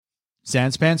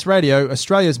Sans Pants Radio,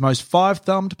 Australia's most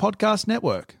five-thumbed podcast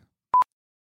network.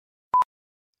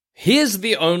 Here's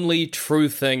the only true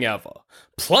thing ever.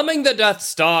 Plumbing the Death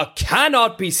Star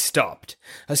cannot be stopped.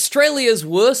 Australia's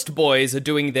worst boys are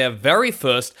doing their very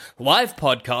first live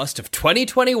podcast of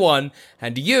 2021,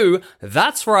 and you,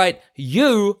 that's right,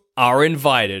 you are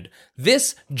invited.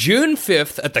 This June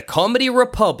 5th at the Comedy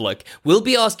Republic, we'll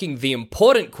be asking the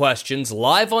important questions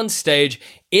live on stage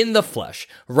in the flesh,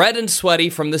 red and sweaty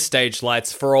from the stage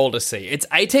lights for all to see. It's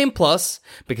 18 plus,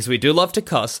 because we do love to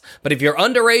cuss, but if you're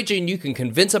underage and you can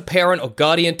convince a parent or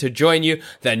guardian to join you,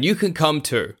 then you can come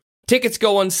too. Tickets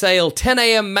go on sale 10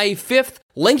 a.m. May 5th.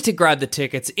 Link to grab the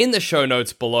tickets in the show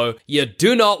notes below. You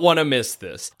do not want to miss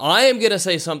this. I am going to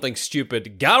say something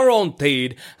stupid,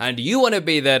 guaranteed, and you want to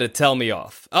be there to tell me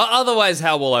off. Otherwise,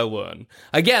 how will I learn?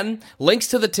 Again, links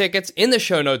to the tickets in the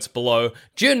show notes below.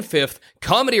 June 5th,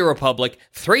 Comedy Republic,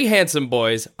 3 handsome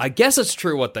boys. I guess it's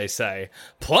true what they say.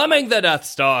 Plumbing the Death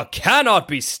Star cannot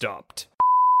be stopped.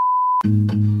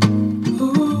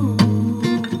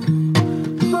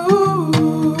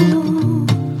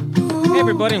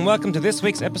 Everybody, and welcome to this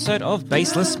week's episode of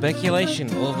Baseless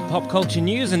Speculation. All of the pop culture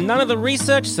news and none of the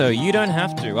research, so you don't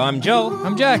have to. I'm Joel.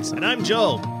 I'm Jackson. And I'm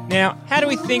Joel. Now, how do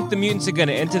we think the mutants are going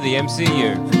to enter the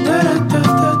MCU?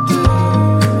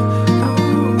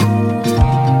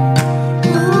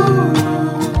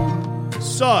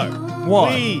 So,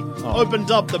 What? we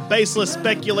opened up the baseless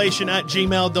speculation at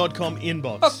gmail.com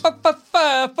inbox.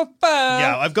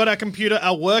 Yeah, I've got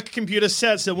our work computer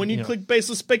set, so when you click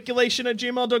baseless speculation at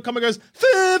gmail.com, it goes,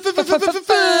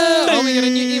 Oh, we got a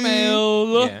new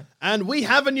email. Yeah. and we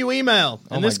have a new email.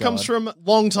 And my this comes God. from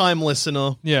longtime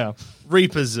listener, Yeah.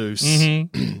 Reaper Zeus.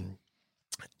 And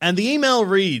the email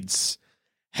reads,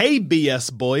 "Hey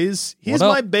BS boys, here's What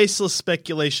up? my baseless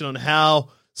speculation on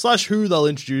how/who they'll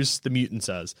introduce the mutants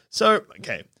as." So,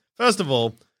 okay, first of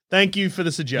all, thank you for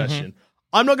the suggestion.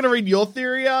 I'm not going to read your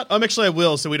theory out. I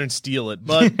will, so we don't steal it.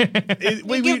 But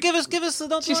Give us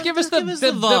the Just give us the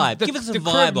vibe. the- Give us the the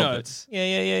vibe crib of notes.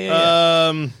 it.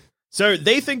 Yeah. So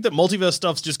they think that multiverse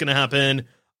stuff's just going to happen,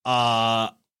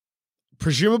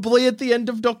 presumably at the end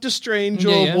of Doctor Strange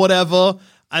or Yeah. whatever.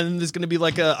 And there's going to be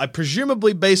like I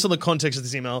presumably, based on the context of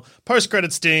this email,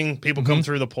 post-credit sting, people come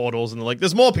through the portals, and they're like,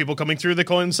 there's more people coming through, they're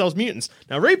calling themselves mutants.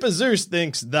 Now, Reaper Zeus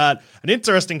thinks that an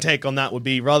interesting take on that would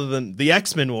be, rather than the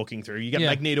X-Men walking through, you get Yeah.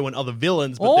 Magneto and other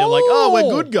villains, but they're like, oh,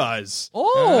 we're good guys.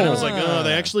 Oh. And I was like, oh, are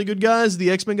they actually good guys? The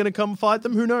X-Men going to come fight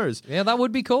them? Who knows? Yeah, that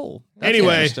would be cool. That's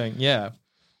Anyway. interesting. Yeah.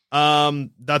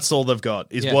 That's all they've got,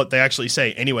 is Yeah. what they actually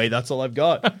say. Anyway, that's all I've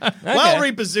got. Well,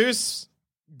 Reaper Zeus,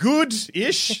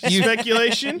 good-ish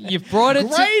speculation. You've brought it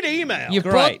Great email. You've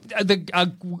brought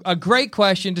a great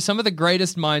question to some of the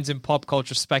greatest minds in pop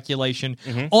culture speculation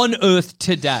on Earth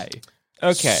today.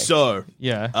 Okay. So,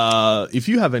 Yeah. if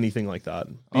you have anything like that,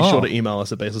 be sure to email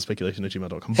us at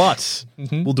baselessspeculation@gmail.com. But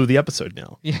we'll do the episode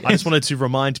now. I just wanted to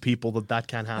remind people that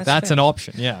can happen. That's an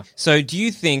option, yeah. So, do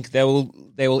you think they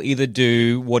will either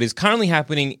do what is currently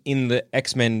happening in the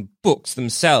X-Men books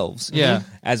themselves, Yeah.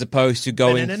 as opposed to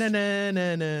going through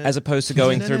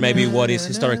maybe what is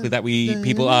historically that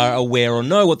people are aware or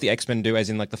know what the X-Men do, as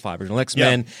in like the 5 original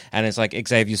X-Men, and it's like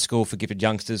Xavier's School for Gifted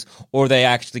Youngsters, or are they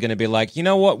actually going to be like, you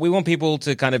know what, we want people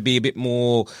to kind of be a bit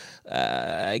more,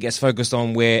 I guess, focused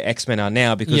on where X-Men are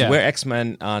now, because where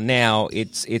X-Men are now,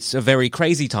 it's a very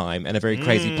crazy time and a very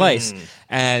crazy place,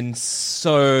 and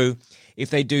so if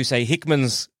they do, say,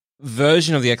 Hickman's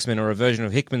version of the X-Men or a version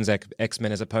of Hickman's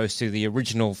X-Men as opposed to the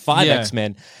original 5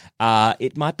 X-Men,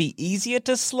 it might be easier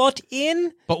to slot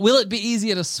in. But will it be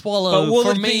easier to swallow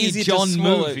for me, John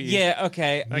movie? Yeah,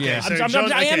 okay. Yeah, so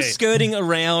I am okay. skirting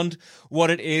around what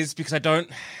it is because I don't...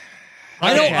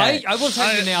 I know. Okay. I will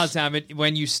tell you now, Sam.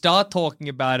 When you start talking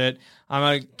about it,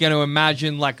 I'm going to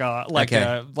imagine like a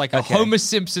Homer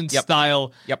Simpson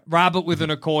style rabbit with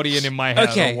an accordion in my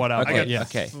head or whatever.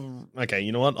 Okay,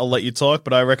 you know what? I'll let you talk,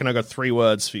 but I reckon I got 3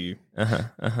 words for you.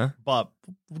 But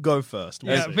go first.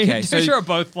 We'll Yeah, see. me and Okay, so- Fisher are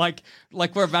both like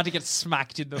we're about to get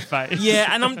smacked in the face.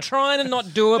 Yeah, and I'm trying to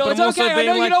not do it, No, but it's I'm also okay. I being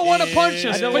know you like... don't want to punch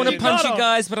us. I don't but want to you punch you gotta.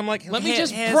 guys, but I'm like, Let me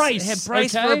just brace for a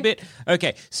okay? bit.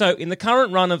 Okay, so in the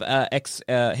current run of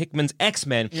Hickman's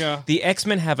X-Men, the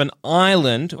X-Men have an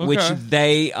island, which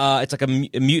they it's like a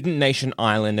mutant nation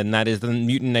island, and that is the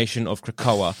mutant nation of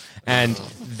Krakoa, and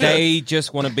they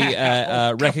just want to be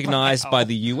recognized by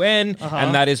the UN,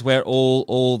 and that is where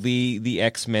all the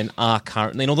X-Men are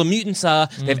currently, and all the mutants are.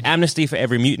 They have amnesty for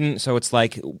every mutant, so it's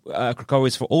like Krakoa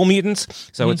is for all mutants,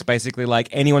 so it's basically like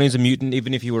anyone who's a mutant,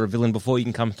 even if you were a villain before, you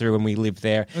can come through, and we live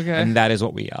there, and that is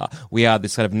what we are. We are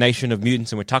this kind of nation of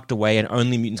mutants, and we're tucked away, and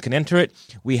only mutants can enter it.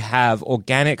 We have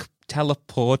organic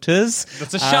teleporters.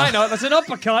 That's a shiner. That's an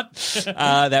uppercut.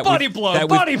 Body blow.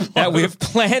 That we've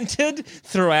planted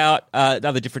throughout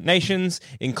other different nations,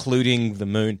 including the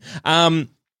moon.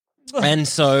 And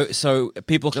so only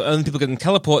people can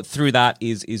teleport through that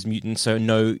is mutants, so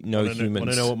no humans.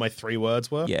 Want to know what my 3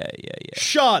 words were? Yeah.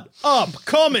 Shut up,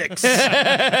 comics!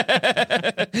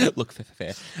 Look,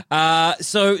 fair.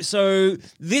 So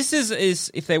this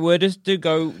is if they were to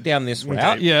go down this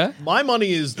route. Okay. Yeah. My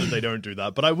money is that they don't do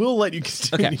that, but I will let you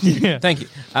continue. Okay, thank you.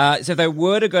 So if they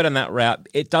were to go down that route,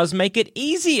 it does make it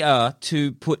easier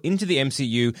to put into the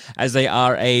MCU, as they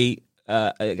are a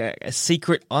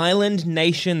secret island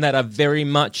nation that are very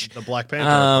much The Black Panther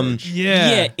approach.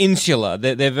 insular.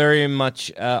 They're very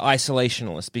much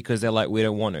isolationist because they're like, we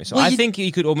don't want to. So I think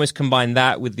you could almost combine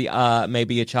that with the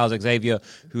maybe a Charles Xavier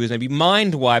who has maybe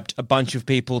mind wiped a bunch of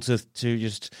people to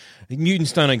just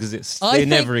mutants don't exist. They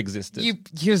never existed.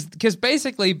 Because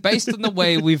basically, based on the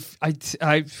way I'm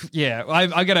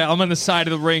on the side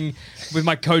of the ring with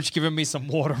my coach giving me some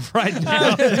water right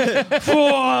now.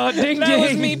 Ding that ding.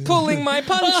 was me pulling my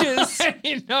punches.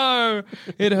 I know.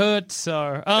 It hurts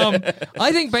so.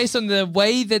 I think based on the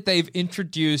way that they've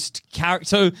introduced characters.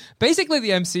 So basically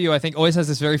the MCU, I think, always has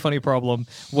this very funny problem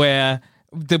where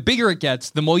the bigger it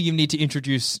gets, the more you need to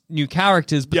introduce new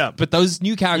characters. But those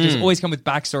new characters always come with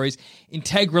backstories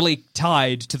integrally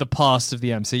tied to the past of the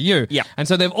MCU. Yeah. And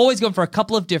so they've always gone for a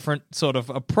couple of different sort of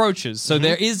approaches. So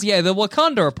there is, the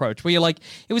Wakanda approach where you're like,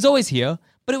 it was always here,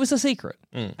 but it was a secret.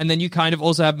 And then you kind of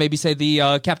also have maybe say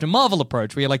the Captain Marvel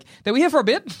approach where you're like, they were here for a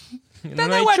bit. Then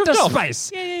they went to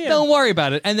space. Yeah. Don't worry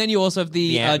about it. And then you also have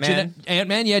the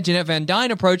Ant-Man, Jeanette Van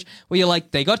Dyne approach where you're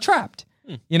like, they got trapped.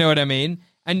 You know what I mean?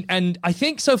 And I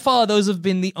think so far those have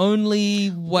been the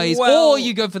only ways. Or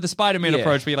you go for the Spider-Man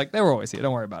approach where you're like, they were always here.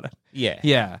 Don't worry about it.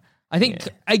 Yeah. I think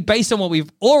based on what we've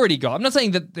already got, I'm not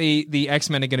saying that the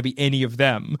X-Men are going to be any of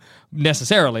them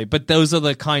necessarily, but those are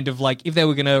the kind of like, if they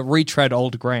were going to retread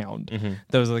old ground,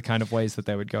 those are the kind of ways that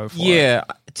they would go for. Yeah.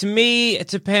 To me, it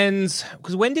depends.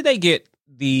 Because when did they get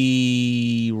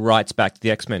the rights back to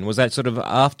the X-Men? Was that sort of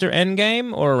after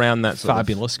Endgame or around that sort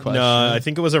Fabulous question. No, I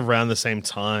think it was around the same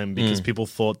time because people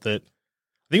thought that.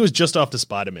 I think it was just after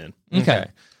Spider-Man. Okay.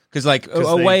 Because like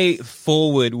a way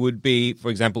forward would be,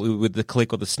 for example, with the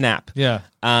click or the snap. Yeah.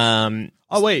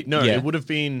 It would have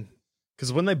been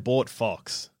because when they bought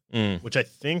Fox, which I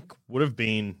think would have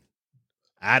been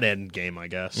at Endgame, I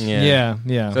guess. Yeah.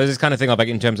 So this kind of thing, like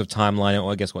in terms of timeline,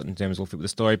 or I guess what in terms will fit with the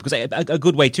story, because a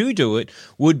good way to do it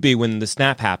would be when the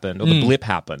snap happened or the blip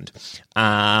happened.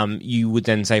 You would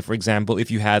then say, for example,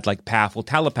 if you had like powerful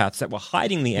telepaths that were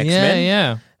hiding the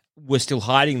X-Men, were still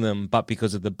hiding them, but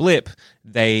because of the blip,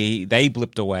 they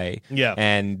blipped away. Yeah,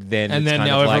 and then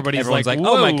now everybody's like,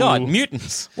 oh my god,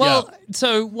 mutants. Well,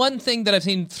 so one thing that I've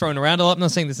seen thrown around a lot, I'm not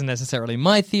saying this is necessarily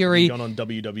my theory. Gone on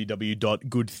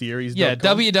www.goodtheories.com. Yeah,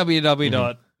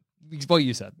 www. What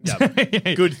you said.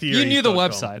 Yeah. Good theory. You knew the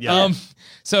website. Yeah.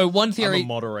 So one theory. I'm a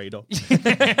moderator.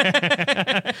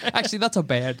 Actually, that's a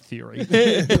bad theory.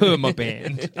 Perma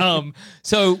banned.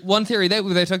 So one theory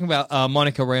they're talking about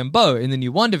Monica Rambeau in the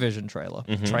new WandaVision trailer.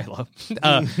 In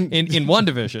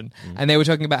WandaVision, and they were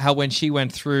talking about how when she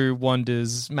went through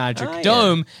Wanda's magic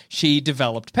dome, she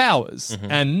developed powers,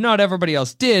 and not everybody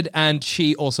else did, and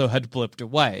she also had blipped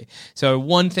away. So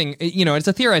one thing, it's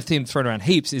a theory I've seen thrown around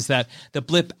heaps, is that the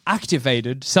blip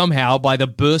activated somehow by the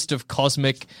burst of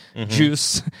cosmic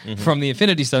juice from the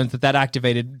Infinity Stones, that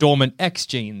activated dormant X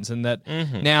genes, and that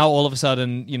now all of a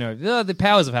sudden, the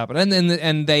powers have happened.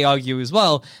 And they argue as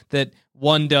well that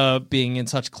Wanda being in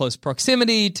such close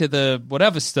proximity to the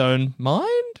whatever stone, mind?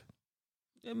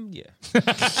 Yeah.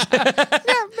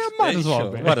 Might as well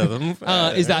be. One of them.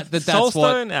 Is that's Soul what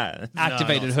Stone?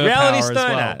 activated her Reality power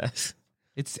Stone? as well.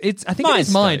 It's. I think it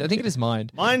is mind. I think it is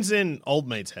mind. Mine's in Old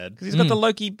Mate's head. Because he's got the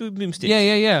Loki boomstick.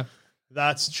 Yeah.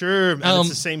 That's true. And it's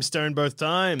the same stone both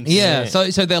times. Yeah. So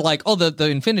they're like, the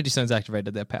Infinity Stones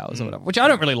activated their powers or whatever, which I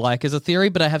don't really like as a theory,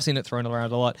 but I have seen it thrown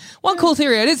around a lot. One cool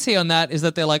theory I did see on that is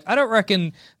that they're like, I don't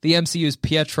reckon the MCU's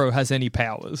Pietro has any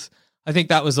powers. I think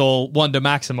that was all Wanda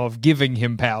Maximoff giving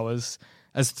him powers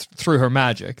as through her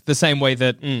magic, the same way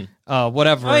that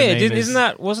whatever. Oh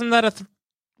yeah, wasn't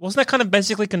that kind of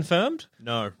basically confirmed?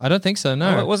 No, I don't think so.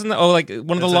 No, wasn't that? Like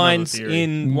one of the lines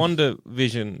in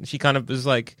WandaVision, she kind of was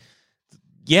like,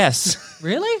 "Yes."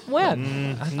 Really?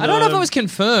 When? I don't know if it was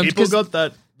confirmed. People got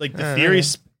that, like the theory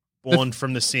spawned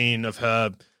from the scene of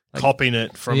her copying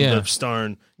it from the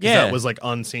stone. Yeah, that was like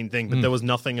unseen thing, but there was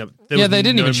nothing. They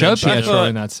didn't even show Pietro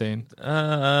in that scene.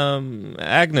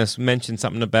 Agnes mentioned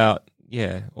something about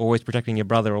always protecting your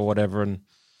brother or whatever, and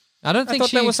I don't think thought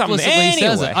she there was something. explicitly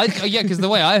says it. Anyway. Yeah, because the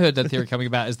way I heard that theory coming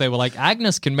about is they were like,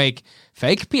 Agnes can make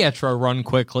fake Pietro run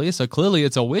quickly, so clearly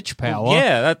it's a witch power.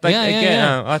 Yeah,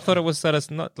 yeah. I thought it was that it's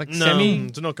not like No, semi.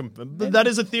 it's not but that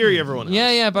is a theory everyone has.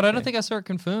 Yeah, but I don't think I saw it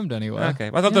confirmed anywhere. Okay,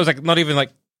 I thought that was like not even like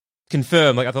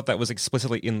confirmed. Like I thought that was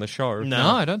explicitly in the show.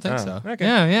 No, I don't think so. okay.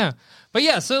 Yeah. But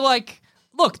yeah, so like,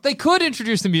 look, they could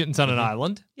introduce the mutants on an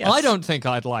island. Yes. I don't think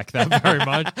I'd like that very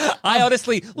much. I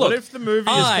honestly look. What if the movie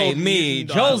is called me, Mutant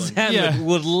Joel Island? Zammett, Yeah.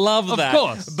 would love Of that.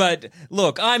 course. But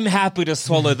look, I'm happy to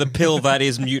swallow the pill that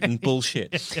is mutant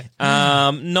bullshit.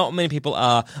 Not many people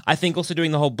are. I think also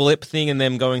doing the whole blip thing and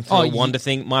them going through a wonder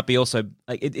thing might be also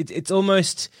like it's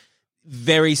almost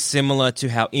very similar to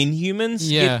how Inhumans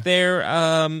get their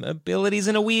abilities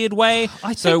in a weird way.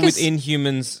 So with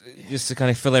Inhumans, just to kind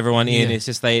of fill everyone in, it's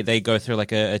just they go through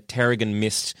like a Terrigen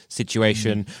mist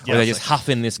situation where they just huff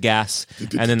in this gas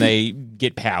and then they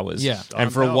get powers. Yeah.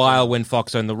 And for a while when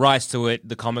Fox owned the rights to it,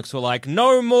 the comics were like,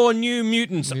 no more new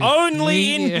mutants, only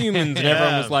Inhumans. And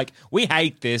everyone was like, we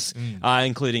hate this,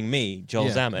 including me, Joel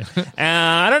Zammett.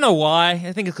 I don't know why.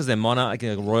 I think it's because they're monarch,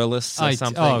 like royalists or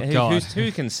something. Oh, God.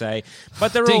 Who can say?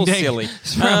 But they're Ding, all ding. silly.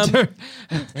 Round two.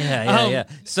 Yeah.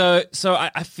 So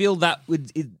I feel that would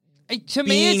To me,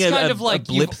 being it's kind a of like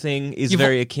blip thing is you've-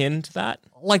 very akin to that.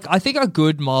 like I think a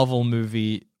good Marvel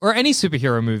movie or any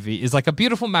superhero movie is like a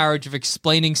beautiful marriage of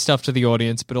explaining stuff to the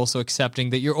audience, but also accepting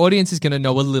that your audience is going to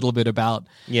know a little bit about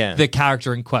the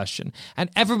character in question. And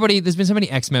there's been so many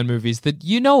X-Men movies that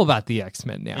you know about the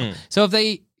X-Men now. So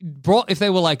if they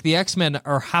were like the X-Men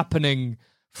are happening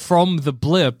from the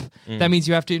blip, that means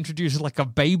you have to introduce like a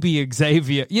baby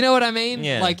Xavier. You know what I mean?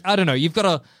 Yeah. Like, I don't know. You've got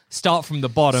to start from the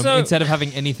bottom So- instead of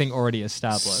having anything already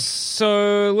established.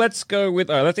 So let's go with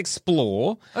let's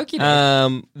explore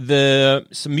Okey-doke.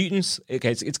 some mutants.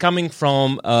 Okay, it's coming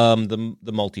from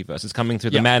the multiverse. It's coming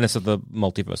through the madness of the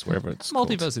multiverse, wherever it's called.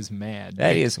 Multiverse is mad.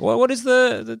 That is. What is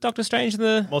the Doctor Strange and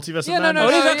the Multiverse Yeah, of no, Madness? no, Oh,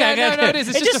 it is? Okay, yeah, okay. no, it is.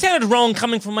 It's It just just sounded wrong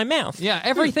coming from my mouth. Yeah,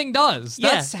 everything does.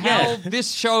 Yeah, That's how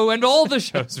this show and all the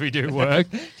shows we do work.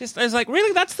 Just I was like,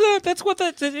 really? That's what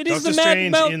it is. Doctor the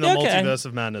Strange mad, in the Multiverse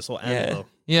of Madness, or Ant-Man.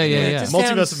 Yeah. just Multiverse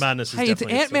sounds- of Madness is Hey, it's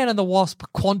definitely Ant-Man and the Wasp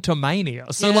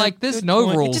Quantumania. So, Yeah, like, there's good no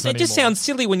point. rules It just anymore. sounds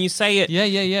silly when you say it. Yeah.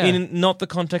 In not the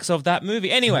context of that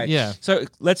movie. Anyway. Yeah. So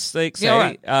let's like say Yeah, all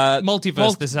right.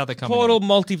 Multiverse, this is how they come Portal in.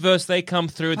 multiverse. They come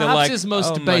through. They're Perhaps like his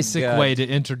most oh my basic God. way to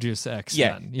introduce Yeah,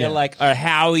 X-Men. they're like,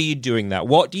 how are you doing that?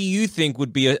 What do you think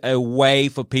would be a way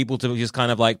for people to just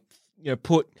kind of like,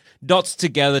 put dots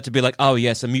together to be like, oh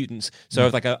yes, a mutants. So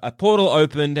if like a portal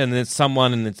opened and there's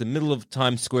someone and it's the middle of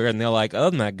Times Square and they're like, oh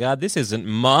my God, this isn't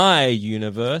my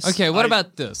universe. Okay, what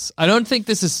about this? I don't think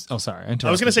this is... Oh, sorry.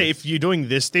 I was going to say, if you're doing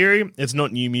this theory, it's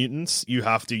not New Mutants. You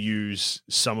have to use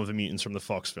some of the mutants from the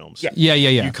Fox films. Yeah.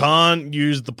 You can't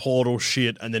use the portal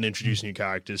shit and then introduce new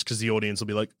characters because the audience will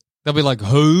be like, They'll be like,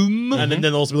 whom? and then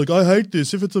they'll also be like, I hate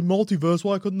this. If it's a multiverse,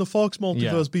 why couldn't the Fox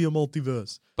multiverse be a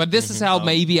multiverse? But this is how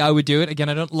maybe I would do it. Again,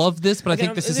 I don't love this, but I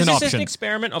think this is an just option. an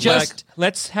experiment of Just like,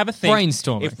 let's have a think.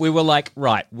 brainstorming. If we were like,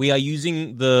 right, we are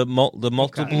using the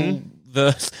multiple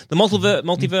verse, the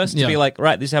multiverse to be like,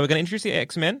 right, this is how we're going to introduce the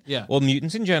X-Men or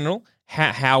mutants in general.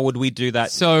 How would we do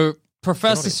that? So,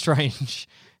 Professor Strange...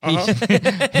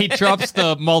 He drops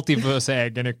the multiverse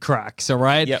egg and it cracks, all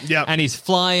right? Yep. And he's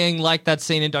flying like that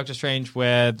scene in Doctor Strange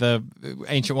where the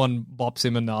Ancient One bops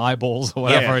him in the eyeballs or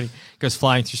whatever and he goes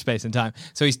flying through space and time.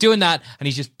 So he's doing that and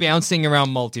he's just bouncing around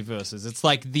multiverses. It's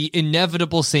like the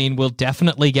inevitable scene we'll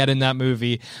definitely get in that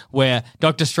movie where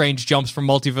Doctor Strange jumps from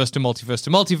multiverse to multiverse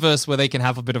to multiverse where they can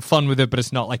have a bit of fun with it, but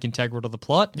it's not like integral to the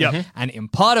plot. Yep. And in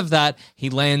part of that, he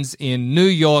lands in New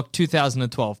York,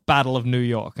 2012, Battle of New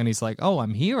York. And he's like, oh,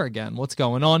 I'm here again. What's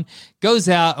going on? Goes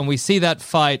out and we see that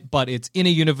fight, but it's in a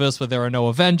universe where there are no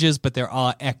Avengers, but there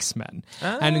are X-Men.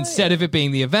 And instead of it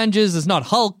being the Avengers, it's not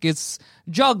Hulk, it's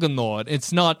Juggernaut.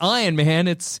 It's not Iron Man,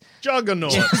 it's...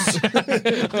 Juggernauts. All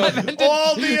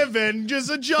the Avengers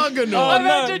are Juggernauts. I'm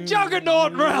at the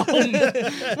Juggernaut realm!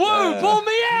 Whoa, pull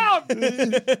me out!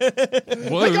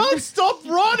 I can't stop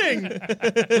running.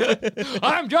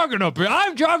 I'm Juggernaut,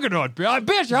 I'm Juggernaut,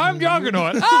 bitch, I'm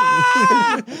Juggernaut!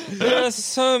 Ah! There are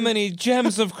so many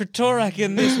gems of Kratorak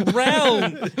in this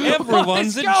realm.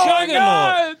 Everyone's a What's going juggernaut.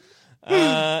 on?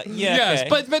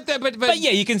 Yes, okay. but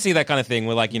yeah, you can see that kind of thing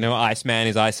where like Iceman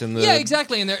is ice in the Yeah,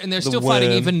 exactly, and they're still fighting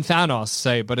worm. even Thanos,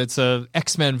 say, but it's a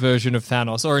X-Men version of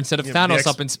Thanos, or instead of Thanos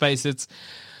up in space, it's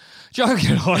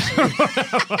Juggernaut.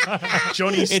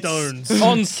 Johnny Stones.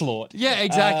 onslaught. Yeah,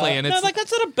 exactly, and no, it's like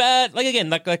that's not a bad. Like again,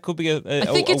 that could be a I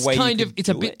think it's way kind you of could it's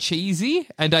a do bit it. cheesy,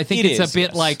 and I think It it's is, a bit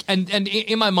yes. like and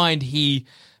in my mind he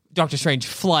Doctor Strange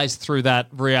flies through that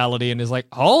reality and is like,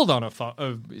 hold on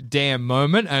a damn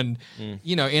moment. And,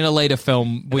 in a later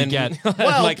film, we get...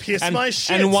 Well, piss my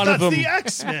shit. And one That's of them, the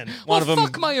X-Men. one of them,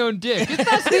 fuck my own dick.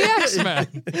 That's the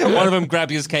X-Men. one of them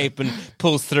grabs his cape and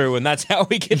pulls through, and that's how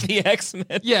we get the X-Men.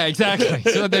 Yeah, exactly.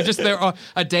 So there are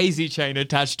a daisy chain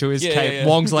attached to his cape. yeah.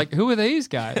 Wong's like, who are these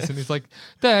guys? And he's like,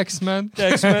 the X-Men. The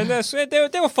X-Men,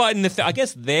 they were fighting I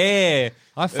guess their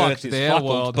I fucked Earth is their fuckled,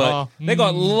 world, but huh? they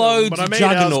got loads But I of made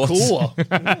ours juggernauts.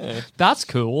 cooler. That's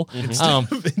cool.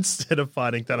 Instead of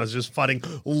fighting Thanos, just fighting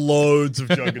loads of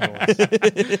juggernauts.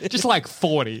 Just like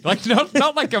 40. Like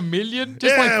not like a million.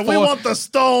 Just Yeah, like we 40. want the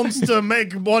stones to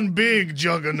make one big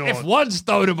juggernaut. If one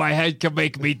stone in my head can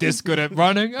make me this good at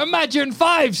running, imagine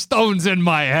 5 stones in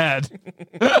my head.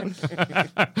 Yeah,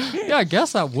 I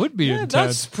guess that would be intense.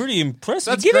 That's pretty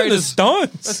impressive. That's Give him great the as-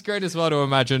 stones. That's great as well to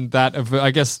imagine that.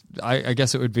 I guess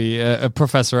it would be a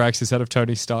Professor X instead of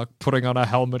Tony Stark putting on a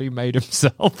helmet he made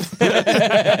himself.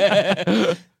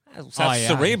 That's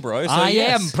Cerebro. So I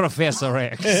yes. am Professor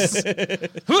X. You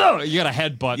got a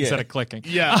headbutt instead of clicking.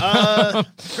 Yeah.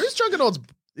 Who's Juggernaut's?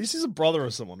 This is a brother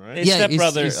of someone, right? His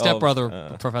stepbrother his of,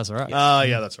 stepbrother, Professor X.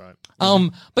 Yeah, that's right.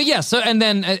 But yeah, so and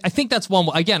then I think that's one.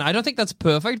 Again, I don't think that's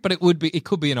perfect, but it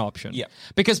could be an option. Yeah.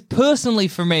 Because personally,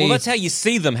 for me, Well, that's how you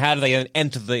see them. How do they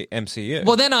enter the MCU?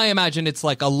 well, then I imagine it's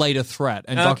like a later threat,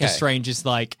 and Doctor Okay. Strange is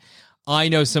like, I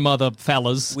know some other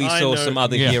fellas. we I saw know- some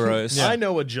other Yeah. heroes. I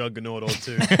know a Juggernaut or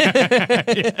two.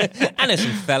 I know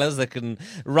some fellas that can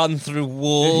run through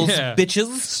walls, Yeah.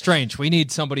 bitches. Strange. We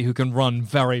need somebody who can run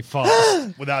very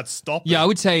fast. Without stopping. Yeah, I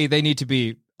would say they need to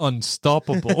be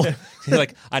unstoppable. He's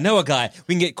like, I know a guy.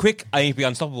 We can get quick. I need to be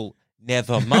unstoppable.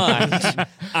 Never mind.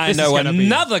 I This is know gonna be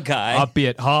another guy. a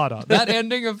bit harder. That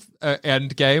ending of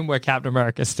Endgame where Captain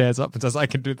America stands up and says, I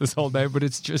can do this all day, but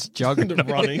it's just Juggernaut.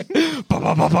 running.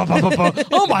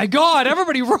 Oh my God,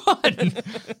 everybody run!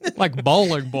 Like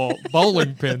bowling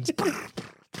pins.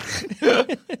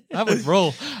 That would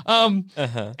rule.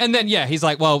 And then, yeah, he's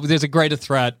like, well, there's a greater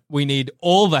threat. We need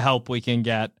all the help we can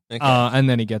get. And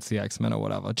then he gets the X-Men or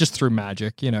whatever, just through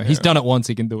magic. He's done it once,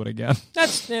 he can do it again.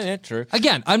 That's true.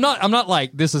 Again, I'm not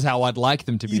like, this is how I'd like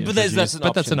them to be But that's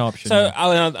introduced, an option. So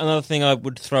yeah. another thing I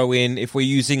would throw in, if we're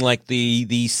using like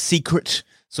the secret,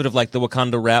 sort of like the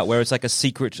Wakanda route, where it's like a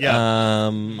secret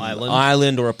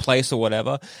island or a place or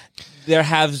whatever, there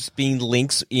has been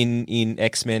links in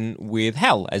X-Men with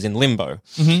hell, as in Limbo.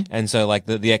 And so like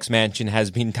the X-Mansion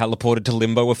has been teleported to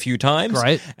Limbo a few times.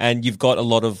 Right. And you've got a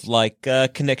lot of like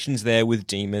connections there with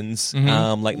demons,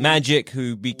 like Magic,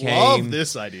 who became... Love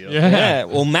this idea. Yeah,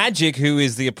 well, Magic, who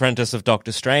is the apprentice of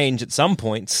Doctor Strange at some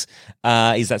points,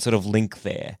 is that sort of link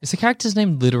there. Is the character's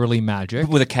name literally Magic?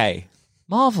 With a K.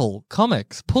 Marvel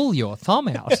Comics, pull your thumb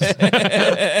out.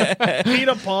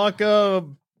 Peter Parker.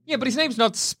 Yeah, but his name's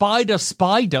not Spider.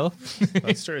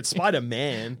 That's true. It's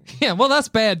Spider-Man. Yeah, well, that's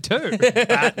bad too.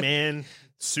 Batman.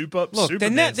 Look,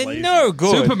 Superman's they're lazy. no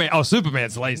good. Superman. Oh,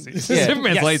 Superman's lazy.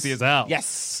 Superman's Yes. lazy as hell.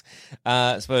 Yes.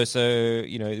 Suppose so.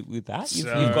 With that, you've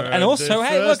So got, and also, the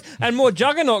hey, first- look, and more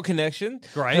Juggernaut connection.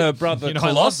 Great. Her brother I love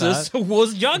Colossus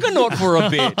was Juggernaut for a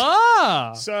bit.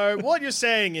 Ah, So what you're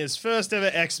saying is first ever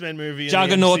X-Men movie. In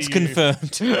Juggernauts the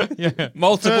MCU. confirmed.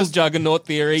 Multiple First- Juggernaut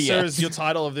theory. So Yes. is your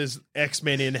title of this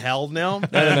X-Men in Hell now? No.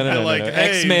 They're like,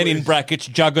 hey, X-Men in brackets,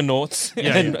 Juggernauts,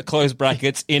 and close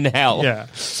brackets in hell. yeah.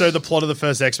 So the plot of the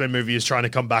first X-Men movie is trying to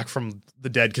come back from the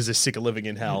dead because they're sick of living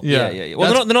in hell. Yeah.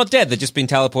 Well, they're not dead. They've just been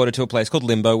teleported to a place called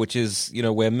Limbo, which is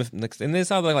where and there's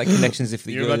other like connections. If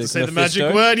You're you about go to say the Mephisto.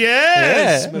 magic word,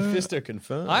 yes! Yeah. Mephisto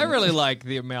confirmed. I really like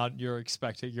the amount you're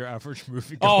expecting your average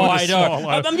movie. Oh, going I to know.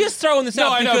 swallow. I'm just throwing this No,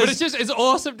 out I know, because but it's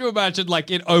awesome to imagine.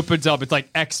 Like it opens up, it's like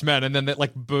X-Men, and then it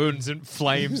like burns and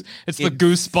flames. It's the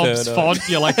Goosebumps Inferno. font.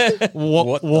 You're like,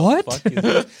 what? the fuck is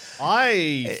this?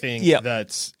 I think Yeah.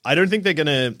 that I don't think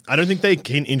they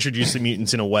can introduce the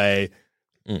mutants in a way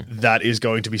that is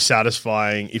going to be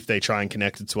satisfying if they try and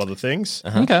connect it to other things.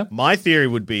 Okay. My theory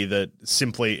would be that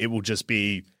simply it will just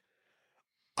be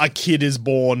a kid is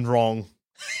born wrong.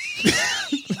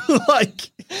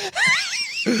 Like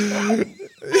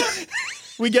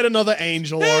we get another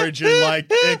Angel origin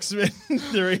like X-Men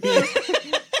 3.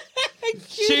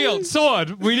 Shield,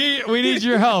 sword. We need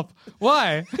your help.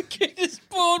 Why? Kid is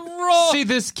born wrong. See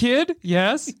this kid?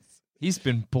 Yes. He's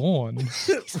been born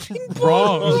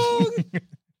wrong.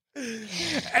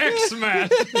 X-Men.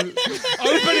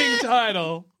 Opening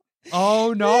title.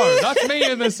 Oh no, that's me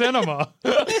in the cinema.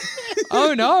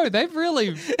 Oh no, they've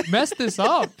really messed this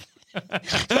up.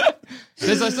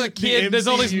 There's also a kid. There's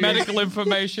all this medical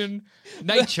information.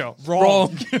 Nature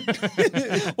Wrong.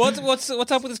 What's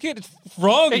up with this kid? It's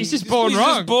wrong. He's just born He's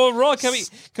wrong. Just born wrong. Can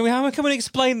we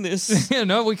explain this? Yeah,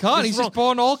 no, we can't. He's just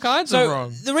born all kinds of So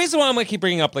wrong. the reason why I'm going to keep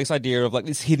bringing up this idea of like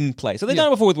this hidden place. So they've done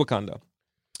it before with Wakanda.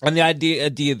 And the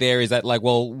idea there is that, like,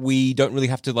 well, we don't really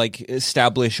have to, like,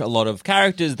 establish a lot of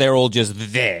characters. They're all just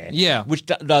there. Yeah. Which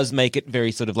does make it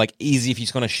very sort of, like, easy if you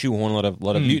just kind of shoehorn a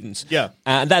lot of mutants. Yeah.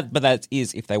 But that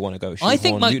is if they want to go shoehorn I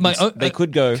think mutants. They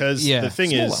could go... Because Yeah. the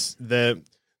thing Smaller. is, the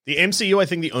MCU, I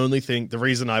think the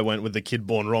reason I went with the kid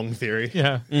born wrong theory.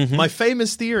 Yeah. My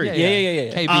famous theory.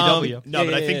 Yeah. KBW. No,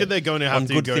 but I think that they're going to have On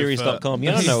to go goodtheories.com.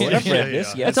 You don't know what I've read this.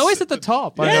 Yeah. Yes. It's always at the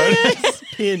top. I know.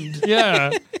 pinned.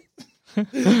 Yeah.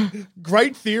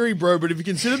 Great theory, bro, but if you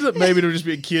consider that maybe it'll just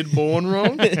be a kid born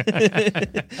wrong.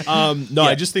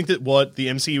 I just think that what the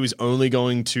MCU is only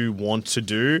going to want to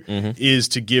do is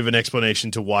to give an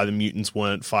explanation to why the mutants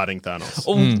weren't fighting Thanos.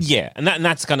 Oh, yeah, and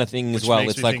that's kind of thing as well.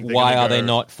 makes It's me like, think they're why gonna are they go-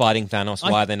 not fighting Thanos?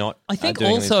 Why are they not I think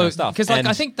doing all this also kind of stuff? because like And-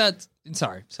 I think that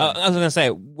sorry. I was going to say,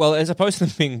 well, as opposed to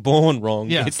them being born wrong,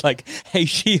 Yeah. it's like, hey,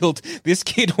 S.H.I.E.L.D., this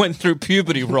kid went through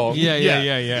puberty wrong. Yeah.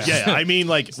 Yeah, I mean,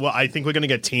 like, well, I think we're going to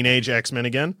get teenage X-Men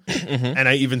again, and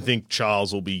I even think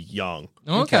Charles will be young.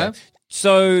 Okay.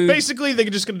 So, Basically, they're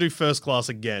just going to do First Class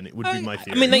again. It would be my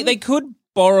theory. I mean, they could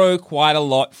borrow quite a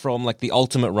lot from, like, the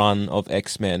Ultimate run of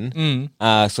X-Men,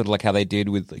 sort of like how they did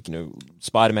with, like, you know,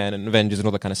 Spider-Man and Avengers and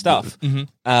all that kind of stuff.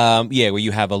 Where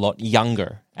you have a lot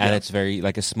younger, and it's very,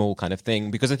 like, a small kind of thing.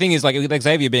 Because the thing is, like, with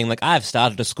Xavier being like, I've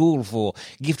started a school for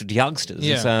gifted youngsters.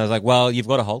 Yeah. And so I was like, well, you've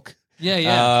got a Hulk.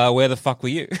 Yeah. Where the fuck were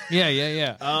you? Yeah.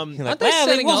 You're Aren't like, they well,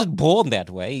 he setting wasn't up? born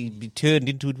that way. He turned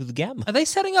into it with gamma. Are they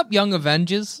setting up Young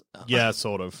Avengers? yeah,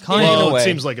 sort of. Kind of. In a Well, way. it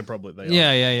seems like it probably they are.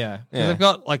 Yeah. Because Yeah. they've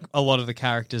got like a lot of the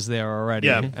characters there already.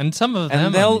 Yeah. And some of them. And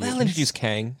are they'll mutants. introduce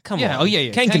Kang. Come Yeah. on. Oh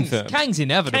yeah. Kang Kang's, confirmed. Kang's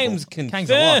inevitable. Kang's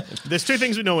Kang's a lot. There's two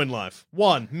things we know in life.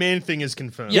 One, Man-Thing is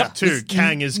confirmed. Yeah. Two,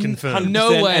 Kang is confirmed. No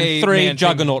 100%, way, And 3, Man-Thing.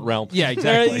 Juggernaut realm. Yeah,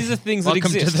 exactly. These are things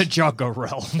Welcome that exist. to the Jugger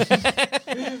realm.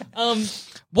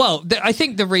 Well, I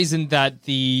think the reason that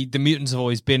the mutants have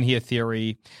always been here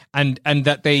theory and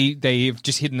that they've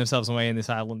just hidden themselves away in this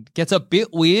island gets a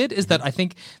bit weird is that I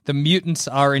think the mutants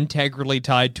are integrally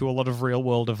tied to a lot of real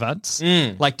world events.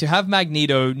 Like to have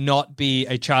Magneto not be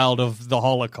a child of the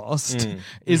Holocaust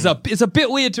is a bit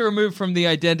weird to remove from the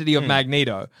identity of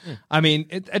Magneto. I mean,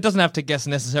 it doesn't have to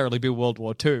necessarily be World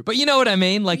War II, but you know what I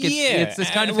mean? Like it's this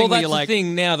kind of thing well, where that's you're like, the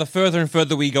thing now. The further and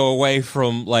further we go away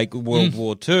from like World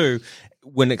War II,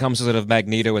 when it comes to sort of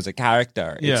Magneto as a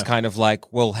character, it's Yeah. kind of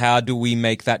like, well, how do we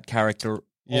make that character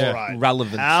All right.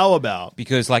 relevant? How about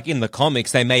Because like in the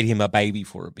comics, they made him a baby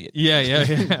for a bit.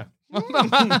 yeah.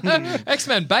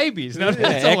 X-Men babies. No,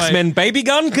 that's all X-Men baby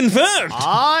gun confirmed.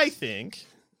 I think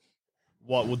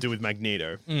what we'll do with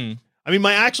Magneto. I mean,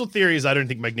 my actual theory is I don't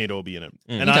think Magneto will be in it.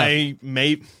 And Okay.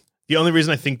 the only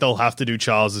reason I think they'll have to do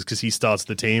Charles is because he starts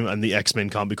the team and the X-Men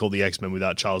can't be called the X-Men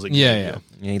without Charles Xavier. Yeah.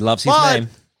 Yeah, he loves his But name.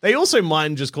 they also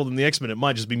mightn't just call them the X-Men. It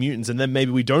might just be mutants, and then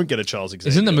maybe we don't get a Charles Xavier.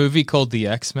 Isn't the movie called The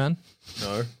X-Men?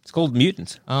 No. It's called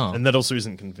Mutants. Oh. And that also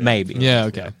isn't confirmed. Maybe. Yeah,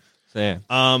 okay. So,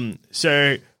 yeah.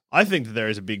 So I think that there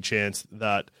is a big chance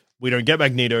that we don't get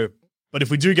Magneto, but if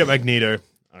we do get Magneto,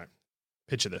 all right,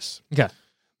 picture this. Okay.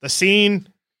 The scene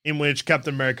in which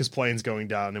Captain America's plane's going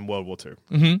down in World War II.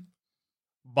 Mm-hmm.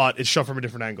 But it's shot from a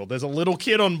different angle. There's a little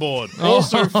kid on board,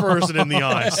 also frozen in the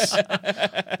ice.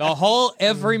 The whole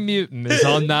every mutant is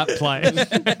on that plane.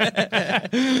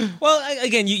 Well,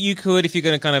 again, you could, if you're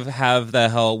going to kind of have the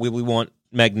whole, we want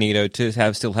Magneto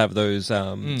to still have those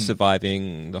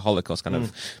surviving the Holocaust kind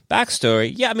of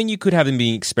backstory. Yeah, I mean, you could have him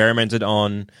being experimented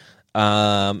on,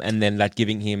 and then like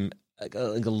giving him like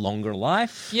a longer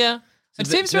life. Yeah. It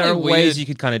So seems there really are weird. ways you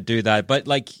could kind of do that, but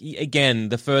like again,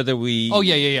 the further we Oh,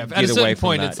 yeah. At get a certain away from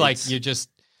point, that, it's like you just,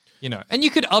 you know, and you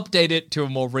could update it to a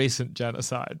more recent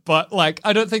genocide, but like,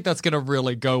 I don't think that's going to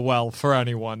really go well for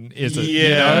anyone, is it? You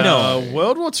Yeah, know? no.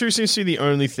 World War II seems to be the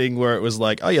only thing where it was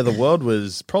like, oh yeah, the world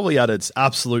was probably at its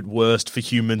absolute worst for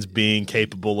humans being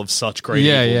capable of such great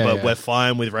Yeah, evil, yeah, but yeah. we're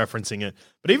fine with referencing it.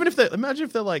 But even if imagine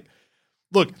if they're like,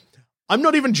 look, I'm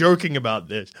not even joking about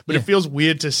this, but it feels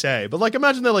weird to say. But like,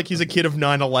 imagine they're like, he's a kid of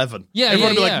 9/11. Yeah,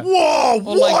 everyone would yeah, be like, whoa,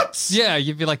 Or what? like, yeah,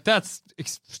 you'd be like, that's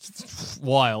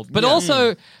wild. But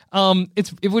also,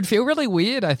 it would feel really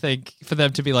weird, I think, for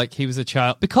them to be like, he was a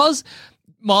child. Because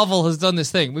Marvel has done this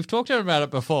thing. We've talked about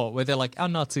it before, where they're like, our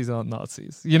Nazis aren't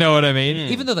Nazis. You know what I mean?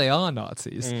 Even though they are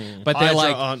Nazis. But they're Hydra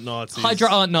like, aren't Nazis. Hydra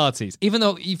aren't Nazis. Even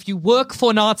though if you work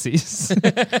for Nazis,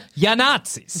 you're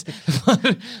Nazis.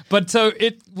 But so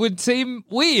it would seem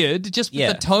weird just with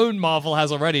Yeah. the tone Marvel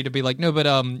has already to be like, no, but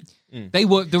They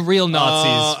were the real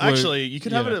Nazis. Actually, you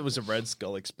could have it as a Red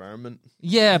Skull experiment.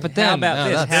 Yeah, but then How about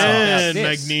this? And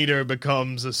this? Magneto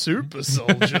becomes a super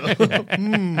soldier.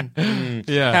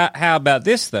 Yeah. How about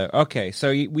this though? Okay, so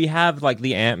we have like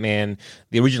the Ant-Man,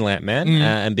 the original Ant-Man,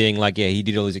 and being like, yeah, he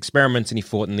did all these experiments and he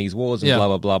fought in these wars and Yeah. blah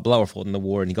blah blah blah, or fought in the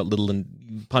war and he got little and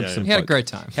punched Yeah. some. He had a folks. great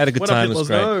time. Had a good What time. up It was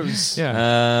Hitler's great. nose?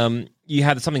 Yeah. You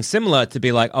had something similar to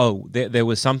be like, oh, there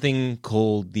was something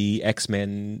called the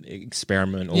X-Men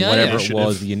experiment or Yeah, whatever yeah. it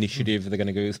was, the initiative, they're going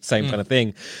to go same kind of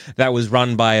thing, that was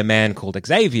run by a man called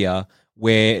Xavier,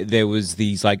 where there was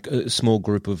these like small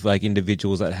group of like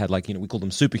individuals that had like, we called them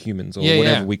superhumans or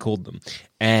whatever we called them,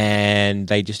 and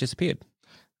they just disappeared.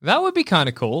 That would be kind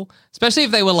of cool, especially if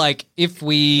they were like, if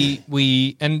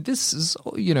we, and this is,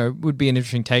 would be an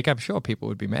interesting take. I'm sure people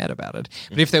would be mad about it.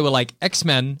 But if they were like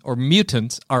X-Men or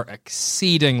mutants are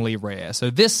exceedingly rare. So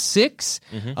this 6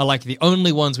 are like the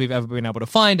only ones we've ever been able to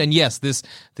find. And yes, this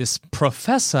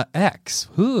Professor X,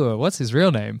 what's his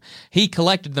real name? He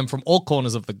collected them from all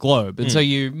corners of the globe. And so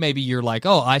you're like,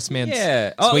 oh, Iceman's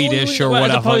Swedish or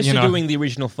whatever. As opposed to doing the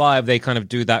original 5, they kind of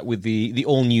do that with the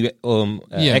all new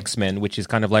X-Men, which is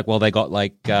kind of like, well, they got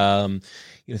like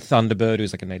Thunderbird,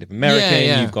 who's like a Native American.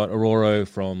 Yeah. You've got Aurora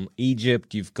from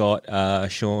Egypt. You've got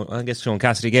Sean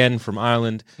Cassidy again from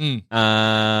Ireland.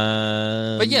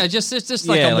 But yeah, it's just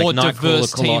like a more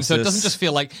diverse team, so it doesn't just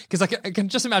feel like, because I can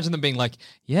just imagine them being like,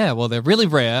 yeah, well, they're really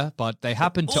rare, but they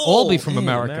happen to all be from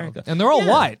America, and they're all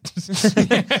white.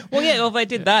 Well, if they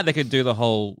did that, they could do the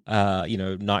whole,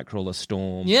 Nightcrawler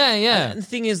Storm. Yeah. And the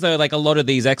thing is, though, like a lot of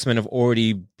these X-Men have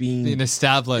already been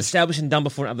established and done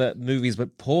before in other movies,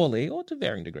 but poorly or to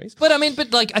varying degrees. But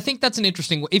I think that's an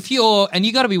interesting. If you're, and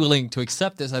you got to be willing to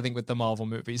accept this, I think, with the Marvel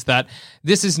movies, that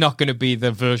this is not going to be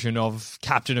the version of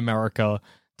Captain America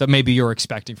that maybe you're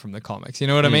expecting from the comics. You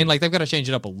know what I mean? Like, they've got to change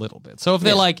it up a little bit. So if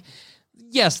they're like,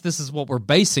 yes, this is what we're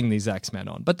basing these X-Men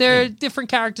on, but they're different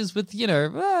characters with,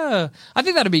 I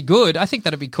think that'd be good. I think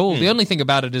that'd be cool. The only thing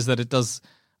about it is that it does,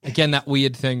 again, that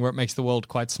weird thing where it makes the world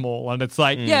quite small, and it's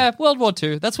like, World War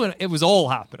II, that's when it was all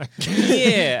happening.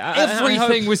 Yeah.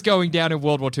 Everything was going down in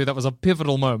World War II. That was a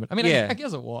pivotal moment. I mean, I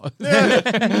guess it was.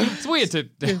 It's weird to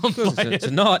downplay it.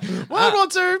 to not. World War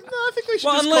II? No, I think we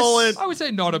should just call it. I would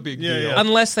say not a big deal. Yeah.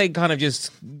 Unless they kind of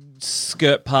just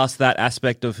skirt past that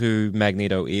aspect of who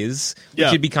Magneto is,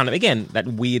 which would be kind of, again, that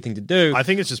weird thing to do. I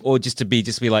think it's just... Or just to be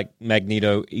like,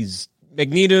 Magneto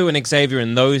and Xavier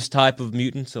and those type of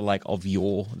mutants are like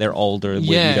they're older and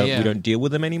we don't deal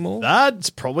with them anymore. That's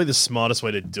probably the smartest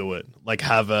way to do it. Like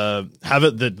have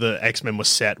it that the X-Men was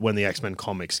set when the X-Men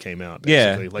comics came out,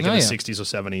 basically. Like in the 60s or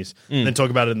 70s. And then talk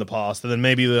about it in the past. And then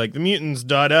maybe like the mutants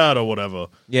died out or whatever.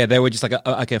 Yeah, they were just like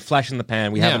a flash in the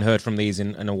pan. We haven't heard from these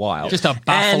in a while. Just a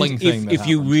baffling thing. If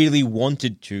you really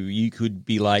wanted to, you could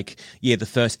be like, the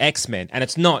first X-Men. And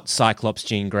it's not Cyclops,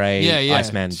 Jean Grey,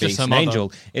 Iceman, Beast, and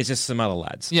Angel. It's just some other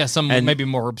lads. Yeah, maybe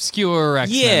more obscure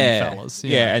X-Men fellas.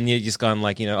 Yeah, and you're just going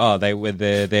like, they were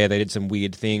there, they did some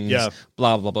weird things,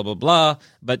 blah, blah, blah, blah, blah.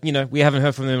 But, we haven't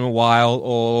heard from them in a while,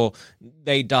 or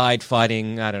they died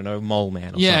fighting, I don't know, Mole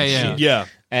Man or something. Yeah.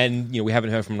 And, we haven't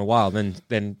heard from them in a while, then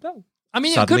I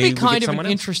mean, it could be kind of an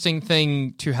interesting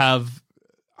thing to have.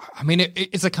 I mean,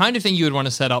 it's a kind of thing you would want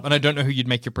to set up, and I don't know who you'd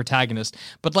make your protagonist,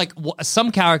 but like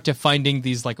some character finding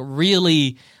these like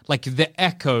really like the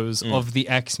echoes of the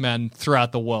X-Men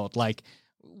throughout the world. Like,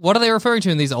 what are they referring to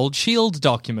in these old S.H.I.E.L.D.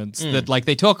 documents that like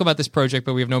they talk about this project,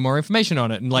 but we have no more information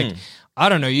on it? And like, I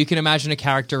don't know, you can imagine a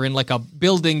character in like a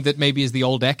building that maybe is the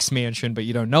old X mansion, but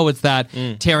you don't know it's that,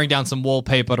 tearing down some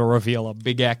wallpaper to reveal a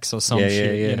big X or some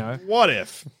shit, What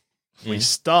if we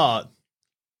start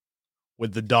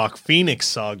with the Dark Phoenix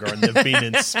saga and they've been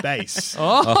in space? Do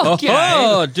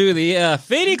the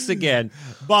Phoenix again.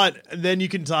 But then you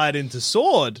can tie it into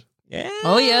Sword. Yeah.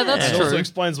 Oh, yeah, that's It true. also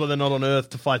explains why they're not on Earth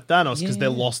to fight Thanos, because they're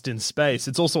lost in space.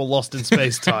 It's also a Lost in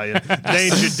Space tie-in.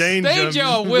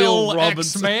 Danger, Will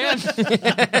Robinson. X-Man.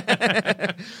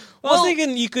 I was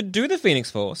thinking you could do the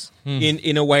Phoenix Force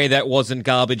in a way that wasn't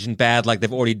garbage and bad, like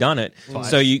they've already done it.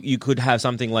 So you could have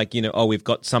something like, we've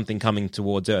got something coming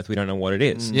towards Earth. We don't know what it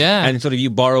is. Yeah. And sort of you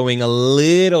borrowing a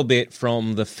little bit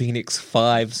from the Phoenix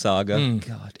 5 saga.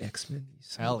 God, X-Men.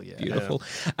 Hell yeah. Beautiful.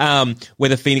 Where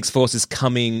the Phoenix Force is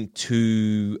coming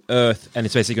to Earth and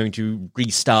it's basically going to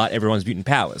restart everyone's mutant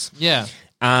powers. Yeah.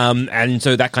 And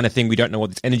so that kind of thing, we don't know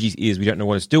what its energy is, we don't know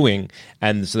what it's doing,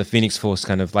 and so the Phoenix Force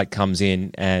kind of like comes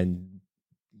in and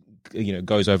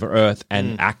goes over Earth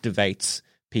and activates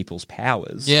people's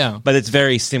powers. Yeah. But it's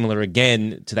very similar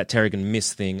again to that Terrigen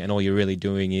Mist thing, and all you're really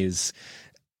doing is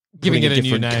Giving putting it a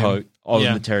new different name. coat on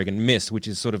Yeah. the Terrigen Mist, which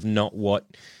is sort of not what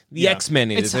The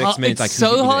X-Men is. It's, X-Men, it's like,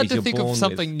 so hard to you're think born of with.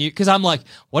 something new because I'm like,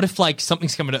 what if like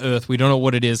something's coming to Earth? We don't know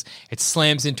what it is. It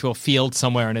slams into a field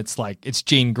somewhere, and it's like it's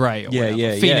Jean Grey or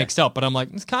whatever, Phoenix up. But I'm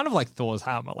like, it's kind of like Thor's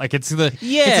hammer. Like it's the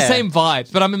same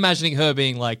vibes. But I'm imagining her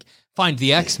being like, find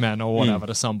the X-Men or whatever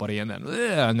to somebody, and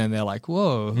then they're like,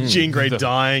 whoa, Jean Grey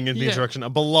dying in the introduction, a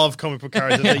beloved comic book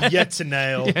character they're yet to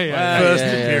nail. First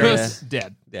appearance. First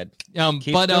dead.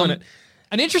 Keep But doing it.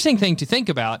 an interesting thing to think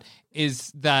about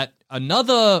is that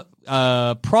another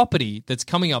property that's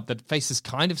coming up that faces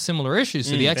kind of similar issues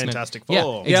to the X-Men. Fantastic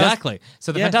Four. Yeah, exactly.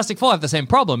 So the Fantastic Four have the same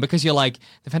problem because you're like,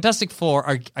 the Fantastic Four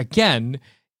are, again,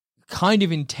 kind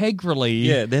of integrally...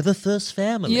 Yeah, they're the first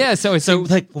family. Yeah, so it's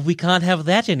like, well, we can't have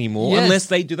that anymore Yes. unless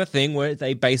they do the thing where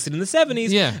they base it in the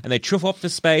 70s and they truff off to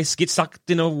space, get sucked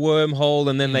in a wormhole,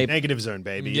 and then they... Negative zone,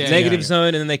 baby. Yeah. Negative zone,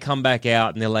 and then they come back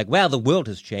out, and they're like, wow, the world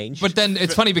has changed. But then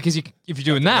it's funny because if you're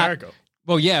doing that... America.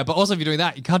 Well, yeah, but also if you're doing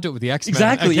that, you can't do it with the X-Men.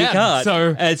 Exactly, again. you can't.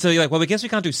 So... And so you're like, well, I guess we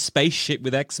can't do space shit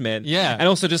with X-Men. Yeah. And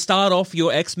also to start off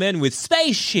your X-Men with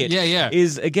space shit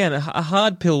is, again, a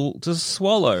hard pill to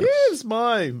swallow. Here's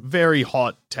my very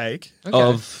hot take.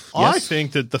 Of I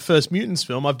think that the first Mutants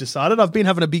film, I've decided, I've been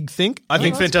having a big think. I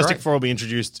think Fantastic Four will be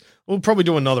introduced. We'll probably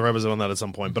do another episode on that at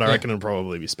some point, but I reckon it'll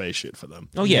probably be space shit for them.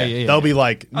 Oh, yeah. They'll be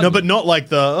like, no, but not like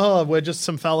we're just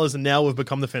some fellas and now we've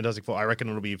become the Fantastic Four. I reckon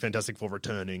it'll be Fantastic Four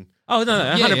returning. Oh, no,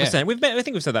 100%. I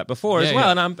think we've said that before as well.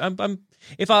 And I'm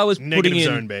if I was Negative putting in...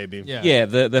 zone, baby.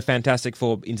 the Fantastic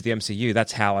Four into the MCU,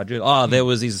 that's how I do it. Oh, there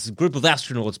was this group of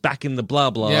astronauts back in the blah,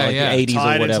 blah, the 80s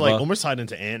tied or whatever. Into, almost tied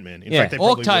into Ant-Man. In fact, they Or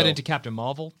probably tied will. into Captain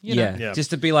Marvel. You know? Yeah,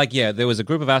 just to be like, there was a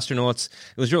group of astronauts.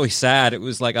 It was really sad. It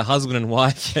was like a husband and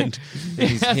wife and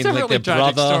That's him, a like really their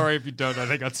tragic brother. story if you don't know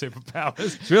they got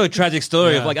superpowers. It's a really tragic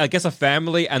story of Yeah. like, I guess a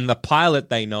family and the pilot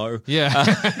they know.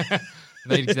 Yeah.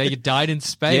 They died in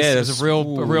space. Yeah, It was a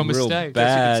real mistake. I guess you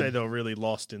bad. could say they were really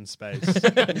lost in space.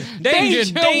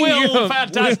 Danger, Will,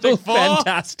 Fantastic Four.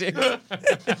 Fantastic.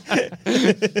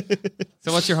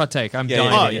 So what's your hot take? I'm dying.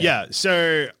 Oh, to hear. yeah.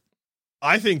 So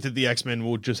I think that the X-Men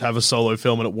will just have a solo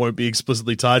film and it won't be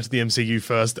explicitly tied to the MCU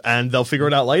first, and they'll figure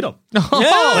it out later.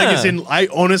 Like, as in, I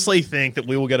honestly think that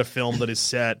we will get a film that is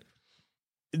set.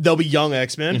 There'll be young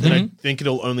X-Men, and I think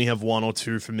it'll only have one or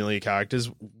two familiar characters,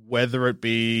 whether it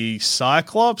be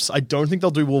Cyclops. I don't think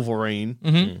they'll do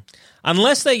Wolverine.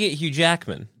 Unless they get Hugh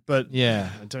Jackman. But Yeah.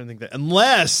 I don't think that.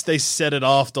 Unless they set it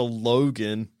after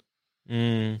Logan.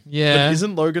 Yeah. But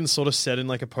isn't Logan sort of set in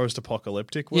like a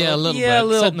post-apocalyptic world? Yeah, a little Yeah, bit. a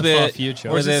little Set in the far bit. future.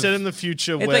 Or is Where it set they've- in the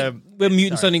future It's where... like where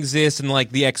mutants don't exist and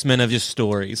like the X-Men are just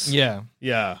stories. Yeah.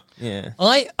 Yeah. Yeah.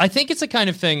 I think it's the kind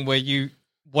of thing where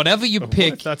whatever you What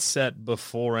pick, if that's set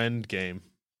before Endgame?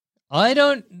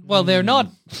 they're not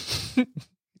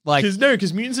like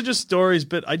Because mutants are just stories,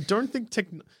 but I don't think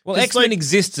Well, 'cause, X-Men like,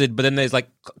 existed, but then there's like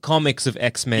comics of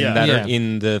X-Men Yeah. that Yeah. are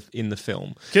in the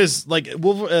film. Because like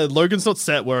Logan's not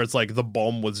set where it's like the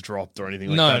bomb was dropped or anything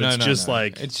like that. It's just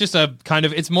like it's just a kind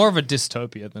of, it's more of a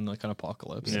dystopia than like an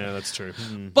apocalypse. yeah, that's true.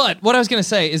 But what I was going to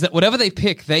say is that whatever they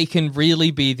pick, they can really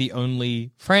be the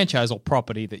only franchise or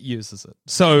property that uses it.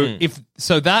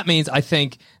 So that means I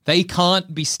think they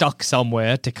can't be stuck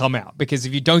somewhere to come out, because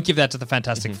if you don't give that to the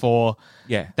Fantastic Four,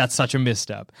 Yeah. that's such a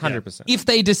misstep. 100%. If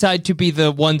they decide to be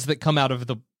the ones that come out of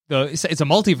the it's a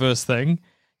multiverse thing,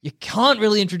 you can't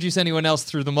really introduce anyone else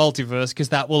through the multiverse, because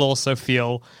that will also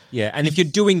feel Yeah, and if you're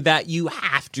doing that, you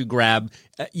have to grab,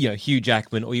 Hugh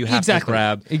Jackman, or you have to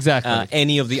grab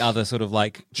any of the other sort of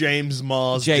like James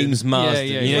Marsden. James Marsden.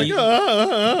 yeah, You know,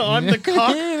 yeah. I'm the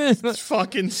cock. It's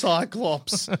fucking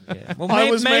Cyclops. well, I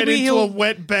was made maybe into a he'll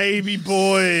wet baby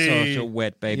boy. such a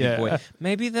wet baby Yeah. boy.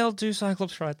 Maybe they'll do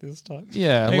Cyclops right this time.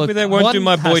 yeah. Maybe look, they won't one do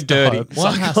my boy has to dirty. hope. One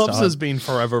has to Cyclops hope. has been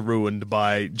forever ruined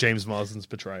by James Marsden's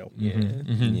betrayal.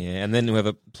 Yeah, and then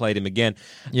whoever played him again.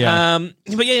 Yeah. But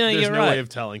There's you're no right. way of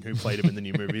telling who played him in the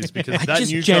new movies, because I that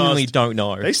just new genuinely cast, don't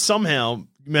know. they somehow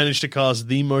managed to cast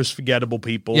the most forgettable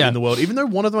people in the world, even though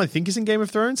one of them I think is in Game of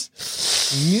Thrones.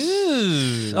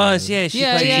 Oh, yeah, she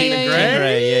Yeah, played yeah, Jean yeah,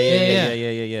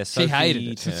 Grey. yeah. Yeah. She hated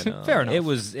it. Turner. Fair enough. It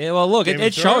was well. Look, Game it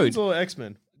of Thrones showed or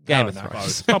X-Men? Game Oh, of no.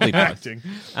 Thrones. Probably both. Acting.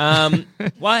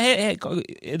 Well,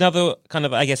 another kind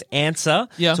of, I guess, answer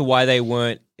to why they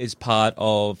weren't as part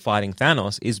of fighting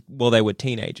Thanos is, well, they were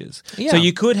teenagers. Yeah. So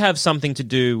you could have something to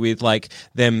do with like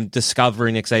them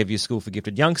discovering Xavier's School for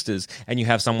Gifted Youngsters, and you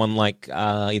have someone like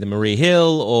either Marie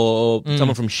Hill or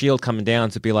someone from S.H.I.E.L.D. coming down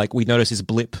to be like, we notice this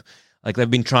blip Like they've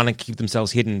been trying to keep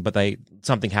themselves hidden, but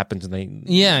something happens and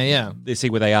they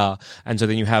see where they are. And so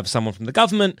then you have someone from the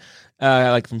government,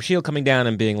 like from S.H.I.E.L.D. coming down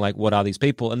and being like, what are these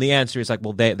people? And the answer is like,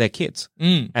 well, they're kids.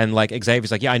 And like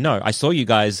Xavier's like, yeah, I know. I saw you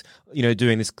guys,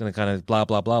 doing this kind of blah,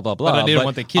 blah, blah, blah, blah. But I didn't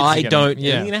want the kids to get them.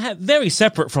 Yeah. Very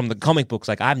separate from the comic books.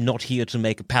 Like, I'm not here to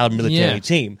make a paramilitary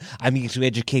team. I'm here to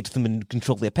educate them and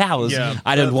control their powers. Yeah.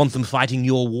 I don't want them fighting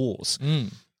your wars.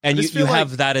 And you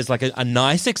have that as like a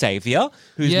nice Xavier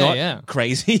who's not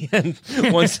crazy and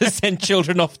wants to send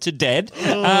children off to dead.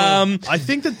 I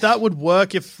think that would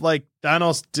work if like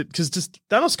Thanos did, because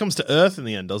Thanos comes to Earth in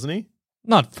the end, doesn't he?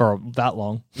 Not for that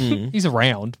long. He's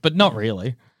around, but not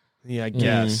really. Yeah, I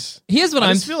guess. Here's what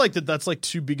I just feel like that's like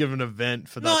too big of an event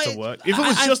for that to work. If it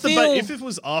was if it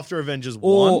was after Avengers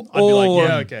 1, I'd be like,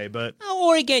 yeah, okay, but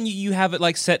or again, you have it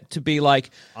like set to be like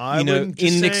I'm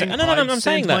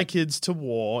saying my kids to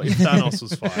war if Thanos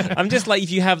was fighting. I'm just like,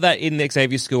 if you have that in the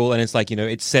Xavier School and it's like,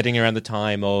 it's setting around the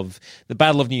time of the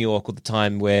Battle of New York or the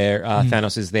time where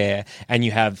Thanos is there, and you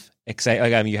have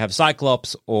you have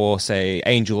Cyclops or say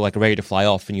Angel like ready to fly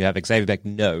off, and you have Xavier like,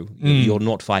 no, you're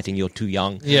not fighting, you're too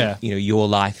young. Yeah, your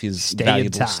life is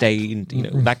valuable. Stay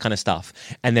in, that kind of stuff.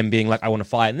 And then being like, I want to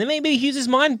fight, and then maybe he uses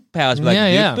mind powers. Be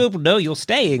like, you people know you're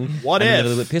staying. What if? A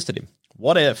little bit pissed at him.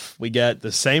 What if we get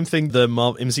the same thing the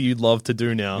MCU'd love to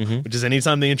do now, which is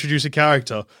anytime they introduce a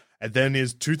character, and then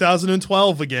is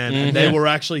 2012 again, and they were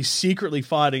actually secretly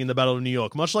fighting in the Battle of New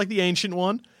York, much like the ancient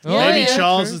one. Maybe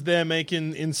Charles is there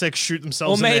making insects shoot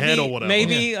themselves in the head or whatever.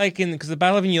 Maybe like because the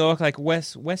Battle of New York, like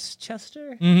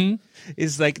Westchester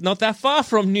is like not that far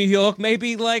from New York.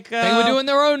 Maybe like they were doing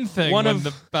their own thing when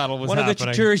the battle was happening. One of the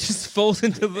Chitauri just falls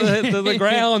into the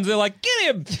ground. They're like,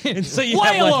 get him! And so you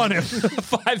wail have on him.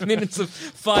 5 minutes of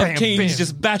five teams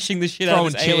just bashing the shit out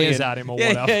of this throwing chairs alien at him or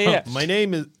whatever. Yeah. My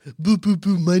name is boo boo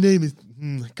boo. My name is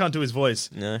can't do his voice.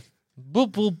 No.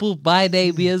 Boop boop boop. My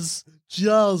name is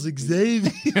Charles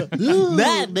Xavier.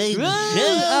 My name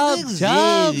is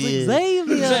Charles Xavier. My name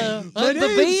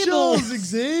is Charles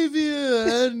Xavier,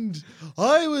 and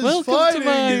I was fighting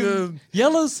to my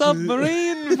Yellow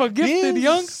Submarine for gifted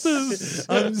youngsters.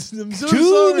 I'm so To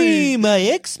sorry. me, my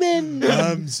X-Men.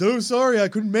 I'm so sorry I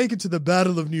couldn't make it to the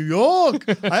Battle of New York.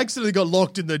 I accidentally got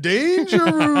locked in the danger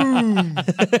room.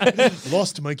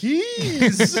 Lost my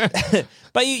keys.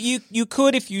 But you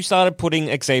could, if you started putting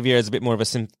Xavier as a bit more of a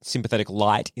sympathetic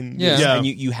light in this, and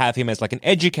you have him as like an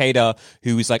educator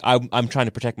who is like, I'm trying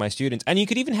to protect my students. And you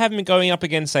could even have him going up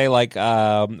against, say, like,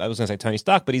 I was going to say Tony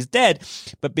Stark, but he's dead.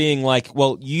 But being like,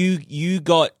 well, you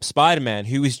got Spider-Man,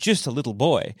 who is just a little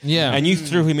boy. Yeah. And you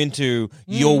threw him into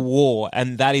your war,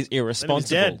 and that is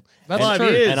irresponsible. dead. That's true.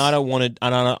 Years. And I don't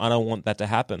want that to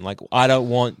happen. Like, I don't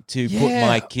want to put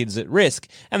my kids at risk.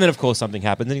 And then, of course, something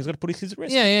happens, and he's got to put his kids at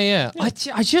risk. Yeah.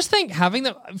 I just think having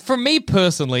them, for me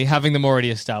personally, having them already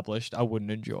established, I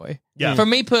wouldn't enjoy. Yeah. For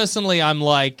me personally, I'm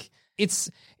like, it's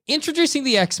introducing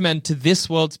the X-Men to this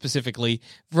world specifically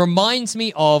reminds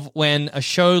me of when a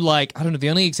show like, I don't know, the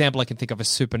only example I can think of is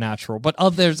Supernatural, but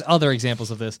there's other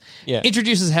examples of this. Yeah.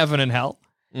 Introduces heaven and hell.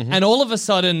 And all of a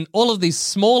sudden, all of these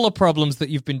smaller problems that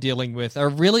you've been dealing with are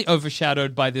really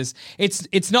overshadowed by this.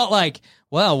 It's not like,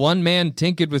 well, one man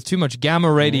tinkered with too much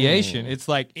gamma radiation. It's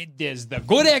like, there's the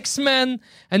good X-Men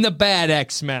and the bad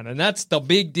X-Men, and that's the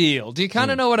big deal. Do you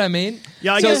kind of know what I mean?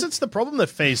 Yeah, I guess it's the problem that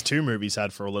Phase 2 movies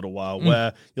had for a little while,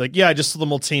 where you're like, I just saw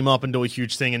them all team up and do a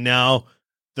huge thing, and now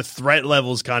the threat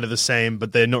level is kind of the same,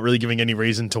 but they're not really giving any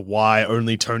reason to why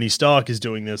only Tony Stark is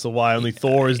doing this or why only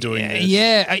Thor is doing this.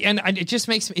 Yeah, and it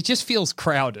just feels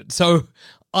crowded. So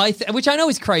which I know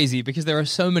is crazy because there are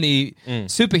so many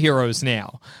superheroes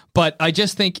now, but I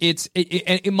just think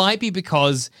it might be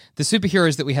because the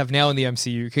superheroes that we have now in the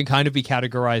MCU can kind of be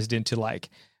categorized into like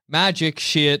magic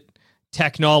shit,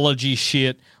 technology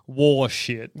shit, war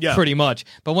shit, pretty much.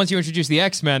 But once you introduce the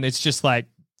X-Men, it's just like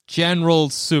general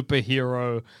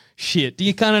superhero shit. Do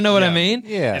you kind of know what I mean?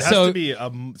 Yeah. It has to be a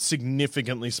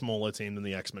significantly smaller team than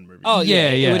the X-Men movie. Oh, yeah.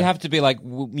 It would have to be like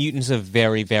mutants are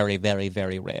very, very, very,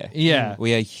 very rare. Yeah.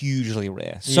 We are hugely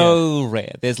rare. So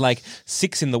rare. There's like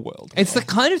 6 in the world. It's the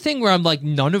kind of thing where I'm like,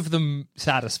 none of them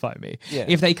satisfy me. Yeah.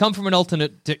 If they come from an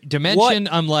alternate dimension,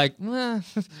 I'm like,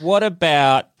 What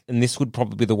about, and this would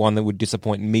probably be the one that would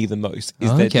disappoint me the most,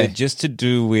 is that they're just to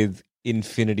do with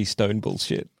Infinity Stone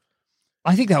bullshit.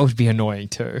 I think that would be annoying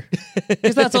too.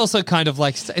 Because that's also kind of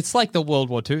like, it's like the World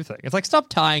War II thing. It's like, stop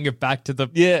tying it back to the,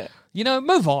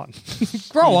 move on.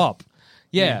 Grow up.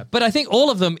 Yeah. But I think all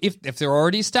of them, if they're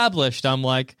already established, I'm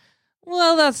like,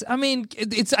 well, I think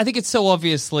it's so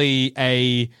obviously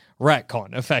a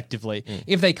retcon, effectively.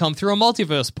 If they come through a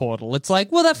multiverse portal, it's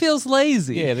like, well, that feels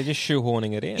lazy. Yeah, they're just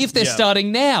shoehorning it in. If they're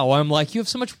starting now, I'm like, you have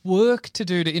so much work to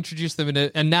do to introduce them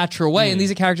in a natural way, and these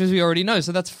are characters we already know,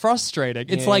 so that's frustrating.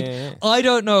 It's like, I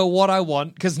don't know what I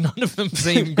want because none of them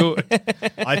seem good.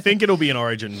 I think it'll be an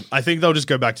origin. I think they'll just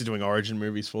go back to doing origin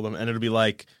movies for them, and it'll be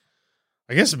like,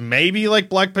 I guess maybe like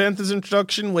Black Panther's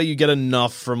introduction, where you get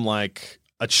enough from like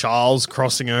a Charles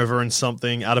crossing over and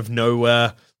something out of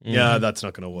nowhere. Yeah, that's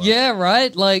not going to work. Yeah,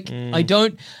 right? Like,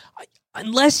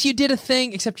 unless you did a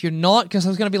thing, except you're not, because I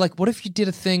was going to be like, what if you did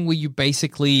a thing where you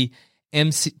basically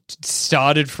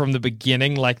started from the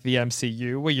beginning, like the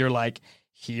MCU, where you're like,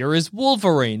 here is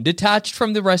Wolverine, detached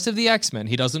from the rest of the X-Men.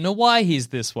 He doesn't know why he's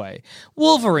this way.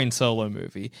 Wolverine solo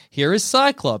movie. Here is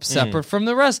Cyclops, separate from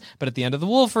the rest. But at the end of the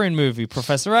Wolverine movie,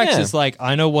 Professor X is like,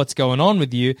 I know what's going on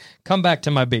with you. Come back to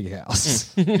my big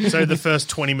house. So the first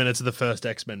 20 minutes of the first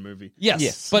X-Men movie.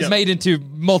 Yes. But made into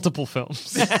multiple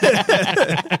films.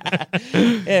 Yeah,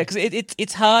 because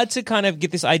it's hard to kind of get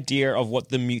this idea of what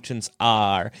the mutants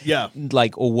are. Yeah.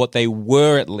 Like, or what they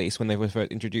were at least when they were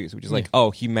first introduced, which is like, oh,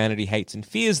 humanity hates and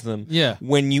fears them. Yeah.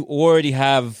 When you already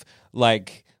have,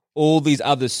 like, all these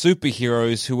other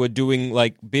superheroes who are doing,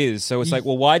 like, biz. So it's like,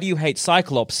 well, why do you hate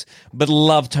Cyclops but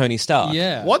love Tony Stark?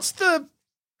 Yeah. What's the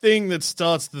thing that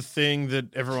starts the thing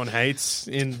that everyone hates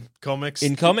in comics?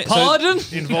 In comics? Pardon?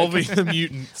 Involving the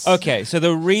mutants. Okay, so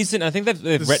the reason, I think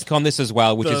they've retconned this as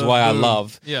well, which is why I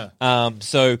love. Yeah.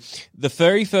 So the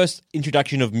very first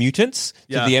introduction of mutants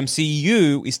to the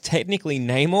MCU is technically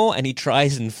Namor, and he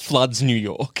tries and floods New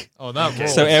York. Oh, that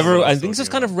rules. So everyone, I think this is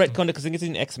kind of retconned because I think it's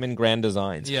in X-Men Grand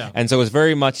Designs. Yeah. And so it's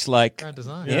very much like Grand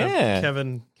Design. Yeah.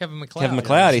 Kevin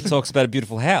McLeod, he talks about a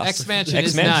beautiful house. X-Mansion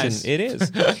is nice. It is.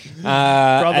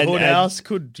 Brotherhood House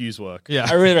could use work. Yeah.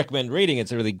 I really recommend reading it.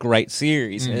 It's a really great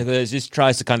series. And it just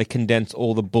tries to kind of condense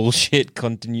all the bullshit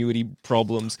continuity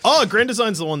problems. Oh, Grand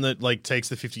Design's the one that like takes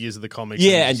the 50 years of the comics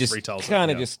And just retells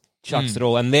kind of just chucks it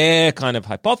all. And their kind of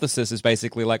hypothesis is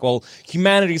basically like, well,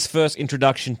 humanity's first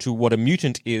introduction to what a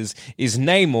mutant is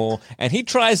Namor, and he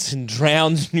tries and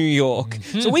drowns New York.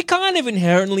 So we kind of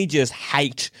inherently just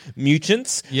hate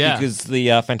mutants because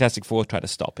the Fantastic Four try to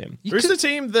stop him. Who's the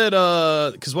team that,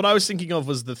 because what I was thinking of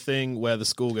was the thing where the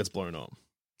school gets blown up.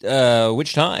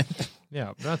 Which time?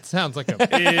 Yeah, that sounds like a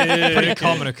pretty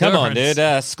common occurrence. Come on,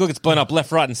 dude. School gets blown up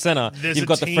left, right, and center. There's You've a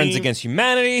got the Friends team- Against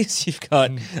Humanities. You've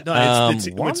got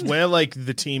It's where like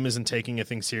the team isn't taking a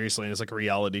thing seriously, and it's like a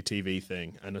reality TV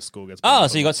thing, and a school gets blown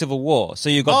up. so you got Civil War. So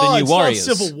you got the New it's Warriors.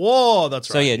 not Civil War. That's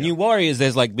right. So yeah, New Warriors.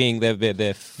 There's like being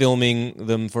they're filming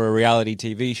them for a reality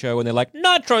TV show, and they're like,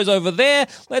 Nitro's over there.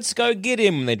 Let's go get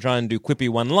him. And they try and do quippy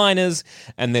one-liners,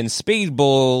 and then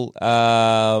Speedball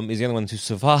is the only one to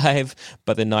survive.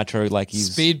 But then Nitro, like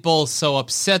he's Speedball's so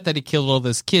upset that he killed all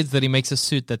those kids that he makes a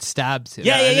suit that stabs him.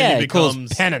 and then he He calls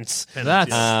becomes penance.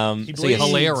 That's He so yeah, bleeds.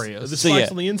 hilarious. The So, spikes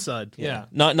yeah. on the inside. Yeah.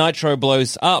 Nitro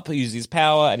blows up, uses his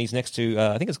power, and he's next to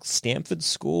I think it's Stanford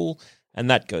School,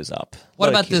 and that goes up. What A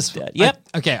lot about of kids this? dead. Yep.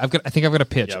 I think I've got a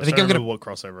pitch. Yeah, I think I've got a what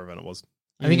crossover event it was.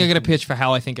 I think I got a pitch for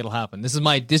how I think it'll happen. This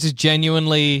is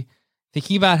genuinely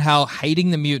thinking about how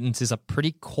hating the mutants is a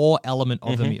pretty core element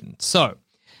of the mutants. So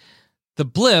the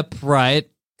blip, right,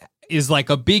 is like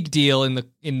a big deal in the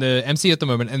MCU at the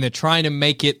moment, and they're trying to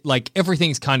make it like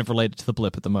everything's kind of related to the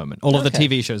blip at the moment. All of the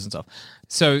TV shows and stuff.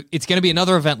 So it's going to be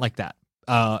another event like that.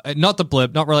 Not the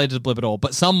blip, not related to the blip at all,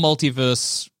 but some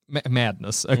multiverse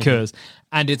madness occurs,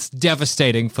 and it's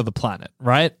devastating for the planet,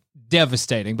 right?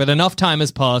 Devastating, but enough time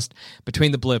has passed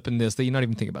between the blip and this that you're not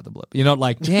even thinking about the blip. You're not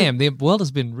like, damn, the world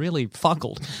has been really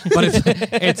fuckled. But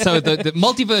it's so the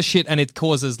multiverse shit, and it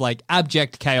causes like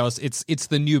abject chaos. It's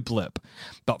the new blip.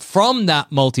 But from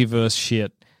that multiverse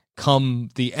shit come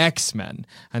the X-Men,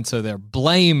 and so they're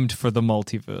blamed for the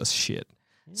multiverse shit.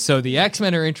 So the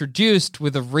X-Men are introduced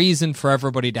with a reason for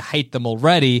everybody to hate them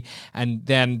already, and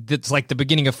then it's like the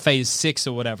beginning of Phase 6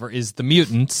 or whatever is the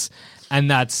mutants,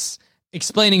 and that's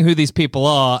explaining who these people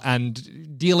are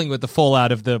and dealing with the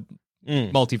fallout of the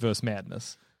multiverse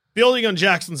madness. Building on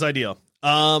Jackson's idea.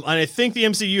 And I think the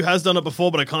MCU has done it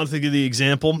before, but I can't think of the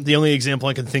example. The only example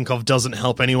I can think of doesn't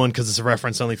help anyone because it's a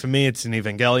reference only for me. It's in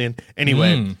Evangelion.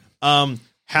 Anyway,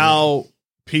 how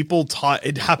people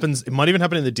it happens, it might even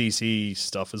happen in the DC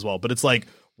stuff as well, but it's like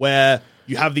where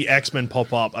you have the X-Men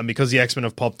pop up, and because the X-Men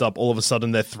have popped up, all of a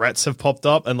sudden their threats have popped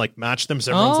up and like matched them.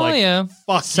 So everyone's like,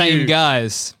 fuck same you.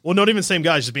 guys. Well, not even same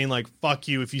guys, just being like, fuck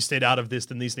you. If you stayed out of this,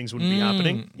 then these things wouldn't be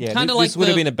happening. Yeah, Kinda this like would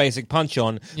have the- been a basic punch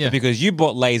on, Yeah. but because you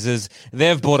bought lasers,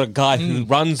 they've bought a guy who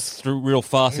runs through real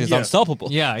fast and is Yeah. unstoppable.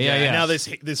 Yeah. And now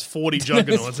there's 40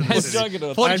 juggernauts in this city.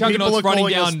 Juggernauts. 40 And people juggernauts are running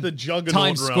calling us down the Juggernaut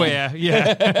Times realm. Square. Yeah.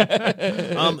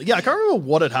 Yeah, I can't remember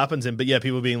what it happens in, but yeah,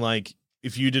 people being like,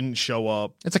 if you didn't show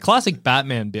up, It's a classic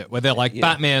Batman bit where they're like,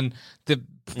 Batman, the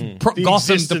The Gotham,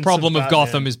 existence the of problem of Batman.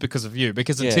 Gotham is because of you.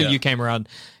 Because until Yeah. you came around,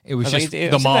 it was I just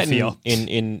think the I've seen that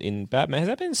mafia. in Batman. Has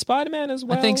that been Spider-Man as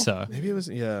well? I think so. maybe it was,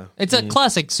 yeah. It's a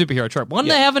classic superhero trope. One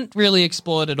they haven't really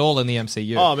explored at all in the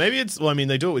MCU. Oh, maybe it's, well, I mean,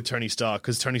 they do it with Tony Stark,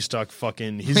 because Tony Stark fucking,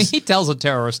 I mean, his, he tells a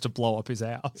terrorist to blow up his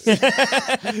house.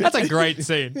 That's a great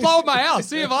scene. Blow up my house,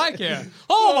 see if I can.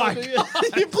 Oh my god!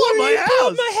 you blew my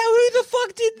house! Who the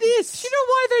fuck did this? You know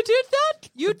why they did that?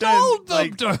 You then, told them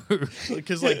like- to.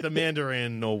 Because like the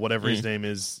Mandarin or whatever his name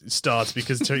is starts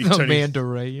because Tony, The Tony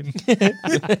Mandarin.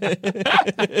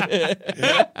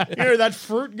 you know that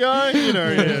fruit guy, you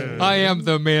know. Yeah. I am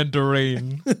the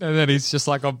Mandarin. And then he's just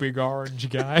like a big orange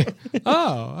guy.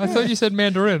 Oh, I thought you said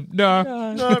Mandarin. No.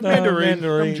 No, Mandarin.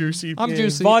 Mandarin. I'm juicy. I'm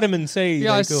juicy. Vitamin C.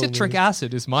 Yeah, they call citric me.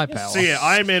 acid is my power. So yeah,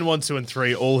 Iron Man 1, 2, and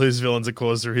 3, all his villains are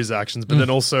caused through his actions, but then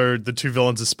also the two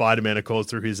villains of Spider-Man are caused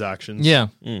through his actions. Yeah.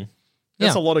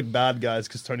 That's yeah. a lot of bad guys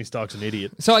because Tony Stark's an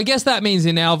idiot. So I guess that means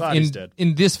in our But he's dead.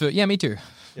 in this yeah, me too.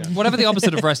 Whatever the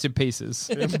opposite of rest in peace is.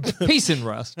 Peace in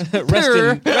rust.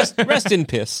 Rest in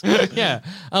piss. Yeah.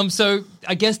 So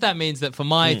I guess that means that for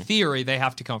my theory, they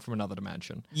have to come from another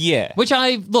dimension. Yeah. Which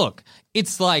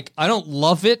it's like, I don't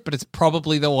love it, but it's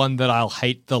probably the one that I'll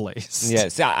hate the least. Yeah,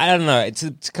 so I don't know.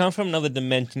 To come from another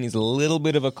dimension is a little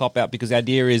bit of a cop out because the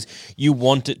idea is you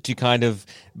want it to kind of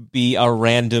be a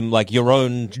random, like your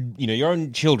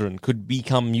own children could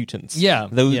become mutants. Yeah,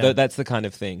 That's the kind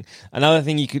of thing. Another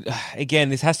thing you could, again,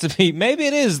 this has to be, maybe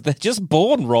it is, they're just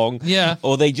born wrong. Yeah.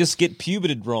 Or they just get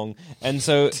puberted wrong. And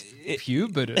so.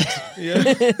 Puberted.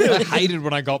 I hated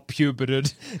when I got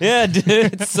puberted. Yeah, dude,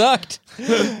 it sucked.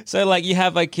 So, like, you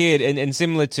have a kid, and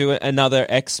similar to another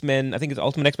X-Men, I think it's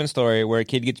Ultimate X-Men story, where a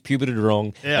kid gets puberted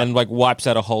wrong and, like, wipes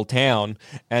out a whole town,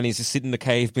 and he's just sitting in the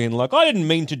cave being like, I didn't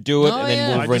mean to do it, Oh, and then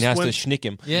yeah. Wolverine I has just to schnick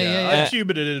him. Yeah. I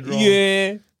puberted wrong.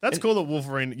 Yeah. That's cool that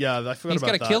Wolverine, I forgot He's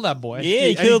about got to kill that boy. Yeah, he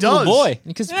And he killed the little does. boy.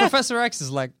 Because Professor X is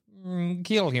like,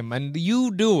 kill him, and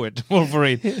you do it,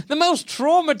 Wolverine. The most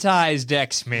traumatized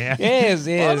X-Man. Yes.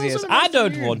 wasn't I about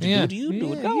don't you. want to Yeah. do it. You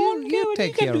do it. Yeah, Go on, you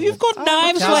take care of You've it. got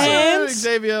knives for tired. hands.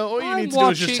 Xavier, all you I'm need to do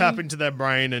is just watching- tap into their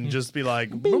brain and just be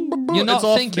like, You're not it's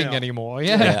off thinking now. anymore.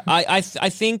 Yeah, I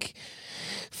think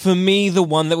for me the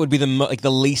one that would be the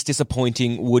least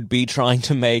disappointing would be trying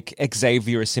to make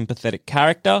Xavier a sympathetic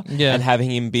character and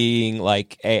having him being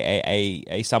like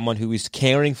a someone who is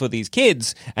caring for these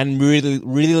kids and really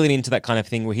lean into that kind of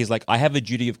thing where he's like, I have a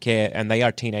duty of care and they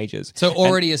are teenagers. So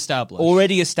already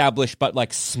established. But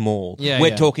like small. Yeah, We're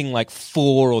yeah. talking like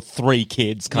 4 or 3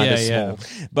 kids, kind of Yeah,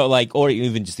 small. But like, or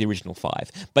even just the original 5.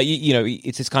 But you know,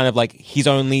 it's just kind of like he's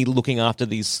only looking after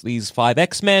these 5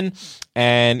 X-Men,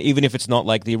 and even if it's not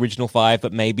like the original 5,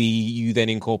 but maybe you then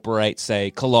incorporate,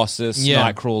 say, Colossus,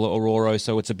 Nightcrawler, Aurora,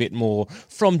 so it's a bit more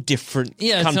from different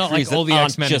Yeah, it's countries not like that all the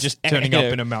aren't X-Men are just turning up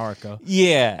in America.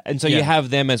 Yeah, and so Yeah. you have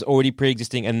them as already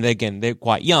pre-existing, and again, they're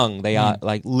quite young. They are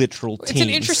like literal teens. It's an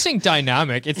interesting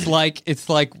dynamic. It's like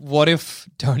what if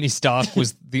Tony Stark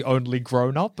was the only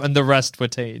grown-up and the rest were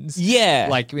teens? Yeah.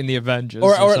 Like in the Avengers.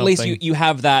 or at least something. you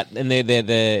have that, and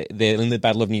they're in the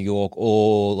Battle of New York,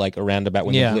 or like around about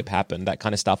when the blip happened, that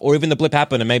kind of stuff, or even the blip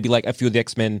happened, and maybe like a few of the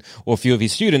X-Men or a few of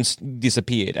his students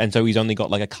disappeared, and so he's only got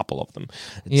like a couple of them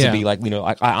to be like, you know,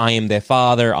 I am their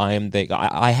father,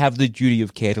 I have the duty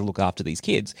of care to look after these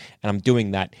kids, and I'm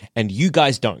doing that, and you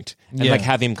guys don't, and like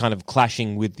have him kind of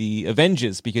clashing with the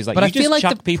Avengers because like, But you I just feel like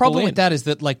chuck the people problem in. with that is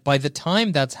that like by the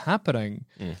time that's happening,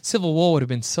 Civil War would have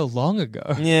been so long ago.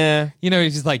 Yeah. You know,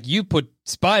 it's just like you put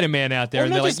Spider-Man out there, Well,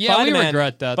 and they're not like, just "Yeah, we Spider-Man,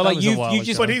 regret that." but, That like, was a while you just-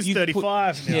 ago. But he's You put-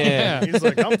 35 now. Yeah. He's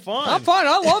like, I'm fine. I'm fine.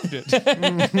 I loved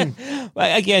it.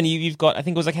 Like, again, you've got, I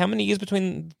think it was like how many years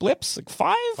between blips? Like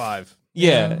 5? 5.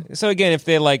 Yeah. So again, if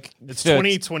they're like It's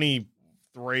 13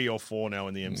 2023 or 4 now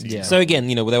in the MCU. Yeah. So again,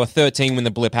 you know, they were 13 when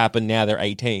the blip happened. Now they're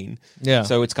 18. Yeah.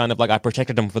 So it's kind of like I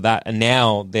protected them for that, and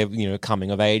now they're, you know,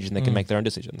 coming of age and they can make their own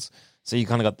decisions. So you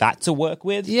kind of got that to work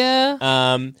with. Yeah.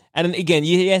 And then again,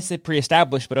 yes, they're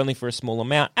pre-established, but only for a small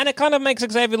amount, and it kind of makes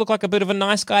Xavier look like a bit of a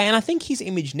nice guy, and I think his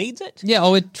image needs it. Yeah.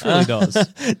 Oh, it truly does.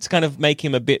 To kind of make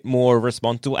him a bit more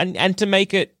responsible, and to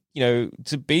make it, you know,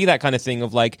 to be that kind of thing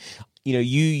of like, you know,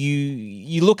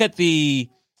 you look at the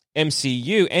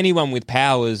MCU, anyone with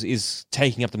powers is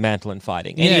taking up the mantle and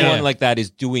fighting. Yeah. Anyone like that is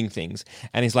doing things.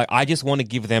 And he's like, I just want to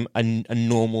give them a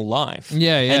normal life.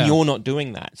 Yeah, yeah. And you're not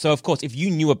doing that. So, of course, if you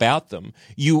knew about them,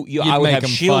 I would make have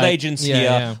them S.H.I.E.L.D. fight. agents Yeah, here,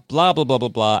 yeah. blah, blah, blah, blah,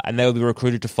 blah, and they will be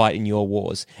recruited to fight in your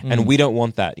wars. And we don't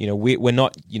want that. We're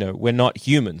not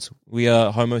humans. We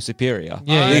are Homo superior.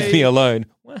 Yeah, Leave me alone.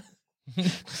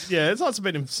 Yeah, it's not a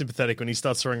bit sympathetic when he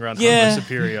starts throwing around Yeah. Homo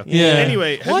superior. Yeah.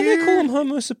 Anyway, Why do they call him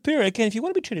Homo superior? Again, if you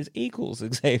want to be treated as equals,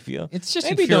 Xavier. It's just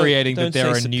maybe infuriating don't that there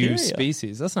are say new superior.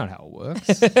 species. That's not how it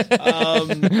works.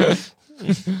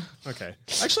 Okay.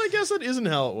 Actually, I guess that isn't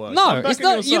how it works. No, I'm back it's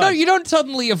on your not. side. You don't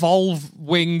suddenly evolve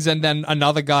wings and then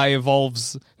another guy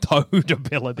evolves toad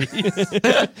abilities.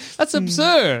 That's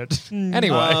absurd.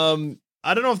 Anyway,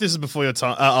 I don't know if this is before your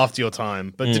time, after your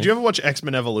time, but did you ever watch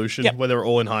X-Men Evolution, Yep. where they were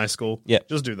all in high school? Yep.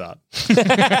 Just do that.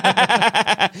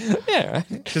 Yeah, right.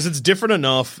 Because it's different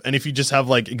enough, and if you just have,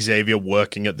 like, Xavier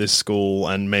working at this school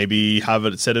and maybe have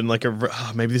it set in, like,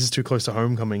 maybe this is too close to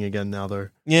Homecoming again now, though.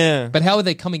 Yeah. but how are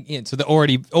they coming in? So they're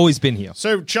always been here.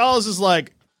 So Charles is,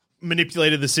 like,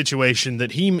 manipulated the situation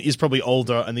that he is probably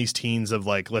older and these teens of,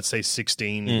 like, let's say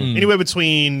 16, anywhere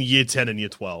between year 10 and year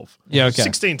 12. Yeah, okay.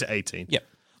 16 to 18. Yep.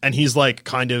 And he's like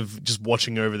kind of just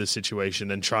watching over the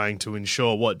situation and trying to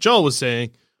ensure what Joel was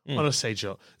saying. I don't say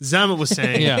Joel. Zamet was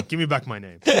saying, Yeah. give me back my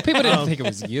name. People didn't think it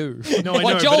was you. No, I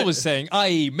what know, Joel but was saying,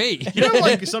 i.e., me. You know,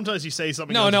 like sometimes you say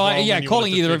something. No, goes wrong yeah, and you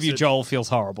calling want to either of fix you it. Joel feels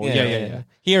horrible. Yeah.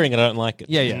 Hearing it, I don't like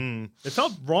it. Yeah. It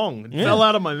felt wrong. It fell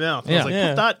out of my mouth. I Yeah. was like, Yeah.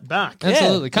 put that back.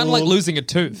 Absolutely. Kind of like losing a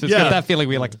tooth. It's Yeah. got that feeling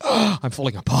where you're like, oh, I'm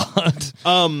falling apart.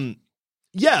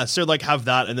 Yeah, so like have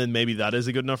that, and then maybe that is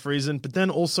a good enough reason. But then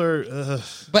also,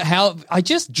 But how,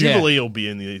 Jubilee will be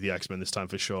in the X-Men this time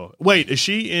for sure. Wait, is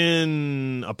she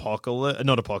in Apocalypse?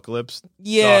 Not Apocalypse.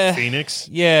 Yeah. Dark Phoenix.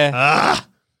 Yeah.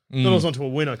 Thought I was onto a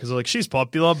winner because like she's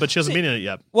popular, but she hasn't been in it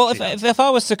yet. Well, if I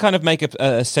was to kind of make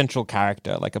a central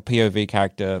character, like a POV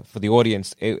character for the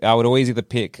audience, I would always either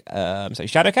pick, say,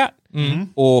 Shadowcat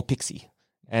or Pixie.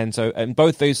 And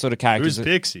both those sort of characters. Who's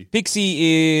Pixie?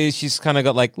 Pixie she's kind of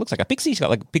got looks like a pixie. She's got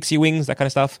like pixie wings, that kind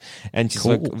of stuff. And she's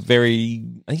like I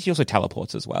think she also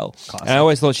teleports as well. Classic. And I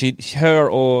always thought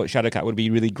her or Shadowcat would be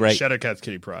really great. Shadowcat's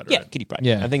Kitty Pryde, right? Yeah, Kitty Pryde.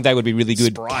 Yeah. I think they would be really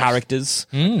good Sprite. characters.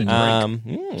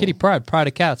 Kitty Pryde, Pride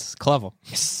of Cats. Clever.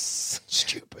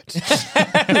 Stupid.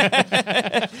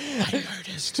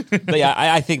 But yeah,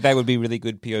 I think they would be really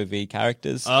good POV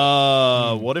characters.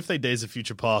 What if they Days of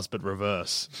Future Past but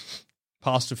reverse?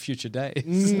 Past of future days.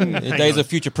 Days of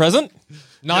Future Present.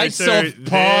 Nights So of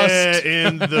past. they're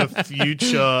in the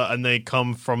future and they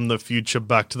come from the future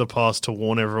back to the past to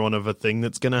warn everyone of a thing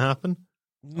that's going to happen?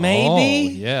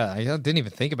 Maybe. Oh, yeah, I didn't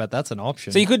even think about that's an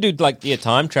option. So you could do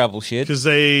time travel shit. Because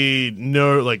they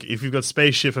know, like, if you've got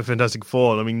Spaceship or Fantastic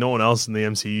Four, I mean, no one else in the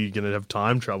MCU is going to have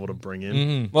time travel to bring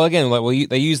in. Well, again,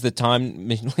 they use the time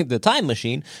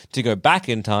machine to go back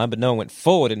in time, but no one went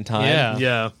forward in time. Yeah.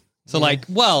 Yeah. So,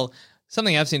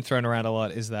 something I've seen thrown around a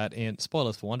lot is that in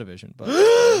spoilers for WandaVision, but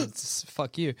it's,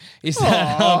 fuck you. Is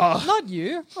that not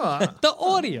you, the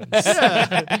audience?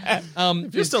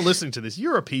 If you're still listening to this,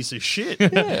 you're a piece of shit.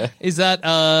 Is that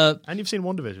And you've seen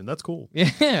WandaVision. That's cool.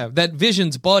 yeah, that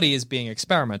Vision's body is being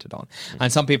experimented on,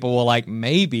 and some people were like,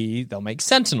 maybe they'll make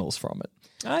Sentinels from it.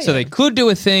 So they could do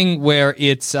a thing where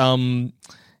it's again,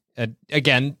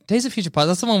 Days of Future Past.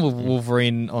 That's the one with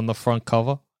Wolverine on the front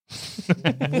cover.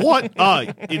 What?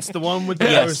 It's the one with the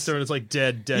poster and it's like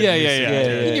dead. Yeah.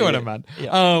 dead. You knew what I meant.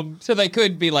 So they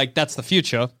could be like, that's the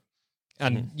future.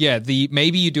 And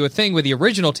maybe you do a thing where the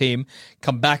original team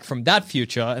come back from that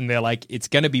future and they're like, it's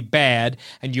going to be bad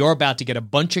and you're about to get a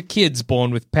bunch of kids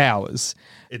born with powers.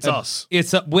 It's us.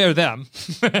 We're them.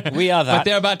 We are that. But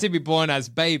they're about to be born as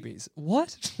babies.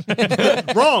 What?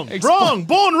 Wrong.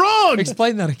 Born wrong.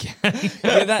 Explain that again.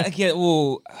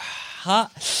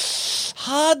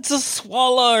 Hard to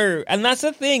swallow. And that's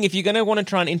the thing. If you're going to want to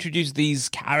try and introduce these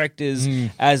characters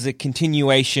as a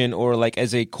continuation or like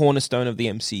as a cornerstone of the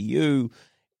MCU,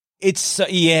 it's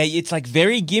like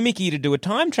very gimmicky to do a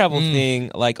time travel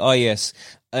thing. Like, oh yes,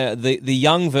 the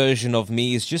young version of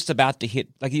me is just about to hit.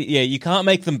 Like, you can't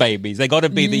make them babies. They got to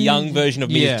be the young version of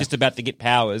me is just about to get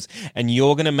powers, and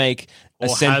you're going to make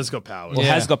has got powers.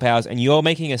 has got powers, and you're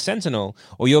making a Sentinel,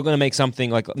 or you're going to make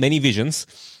something like many Visions.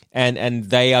 And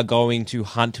they are going to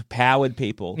hunt powered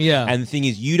people. Yeah. And the thing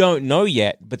is, you don't know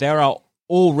yet, but there are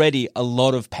already a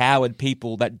lot of powered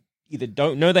people that either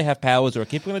don't know they have powers or are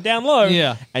keeping them down low.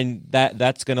 Yeah. And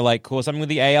that's going to like cause something with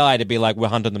the AI to be like, we're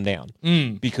hunting them down.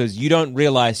 Because you don't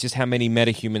realize just how many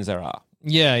metahumans there are.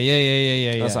 Yeah.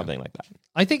 Or something like that.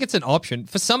 I think it's an option.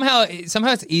 For somehow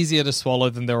it's easier to swallow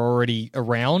than they're already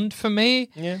around for me.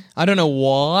 Yeah. I don't know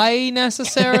why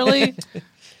necessarily.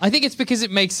 I think it's because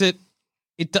it makes it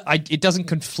doesn't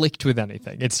conflict with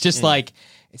anything. It's just like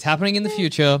it's happening in the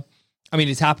future. I mean,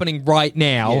 it's happening right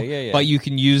now, but you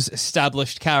can use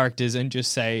established characters and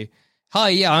just say, "Hi,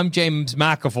 yeah, I'm James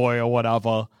McAvoy or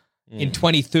whatever. In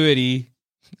 2030,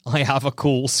 I have a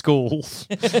cool school."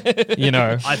 You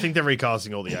know, I think they're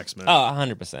recasting all the X-Men. Oh,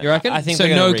 100%. you reckon? I think so. they're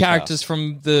gonna No recast. characters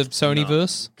from the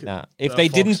Sonyverse. Nah. If they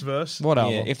didn't, Foxverse. Whatever.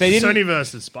 yeah, if they didn't, Sony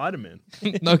versus Spider-Man.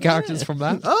 No characters from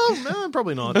that. Oh no,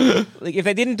 probably not. like, if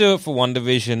they didn't do it for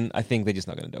WandaVision, I think they're just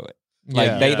not going to do it.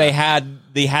 Like Yeah.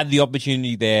 they had the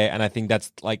opportunity there, and I think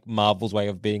that's like Marvel's way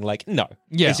of being like, no,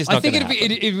 Yeah, it's just I not think gonna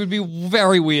happen. it would be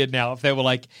very weird now if they were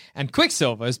like, and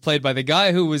Quicksilver is played by the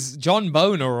guy who was John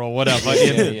Boner or whatever.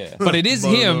 Yeah. But it is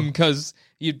Boner. him because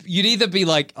you'd either be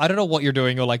like, I don't know what you're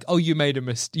doing, or like, oh, you made a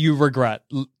mistake, you regret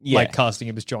like casting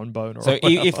him as John Boner. So or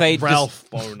whatever. if they Ralph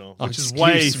Boner, which is excuse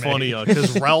way me. funnier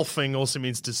because Ralphing also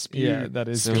means to spew. Yeah, that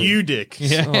is spew dick.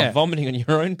 Yeah. vomiting on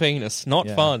your own penis, not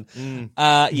Yeah. fun.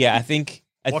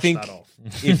 I Wash think that off.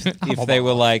 if they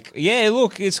were like, yeah,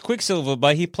 look, it's Quicksilver,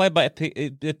 but he played by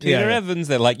Peter Evans,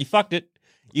 they're like, you fucked it.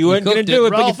 You weren't going to cooked do it.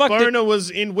 it, but you Ralph fucked it. Boner was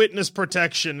in witness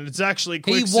protection, and it's actually he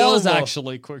Quicksilver. was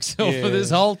actually Quicksilver Yeah. this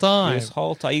whole time. This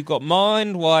whole time, you got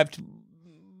mind wiped.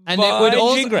 And by it would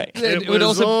also, Jean Grey. It would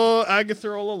was also all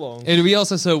Agatha all along. It'd be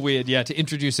also so weird, to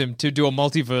introduce him to do a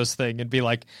multiverse thing and be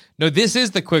like, no, this is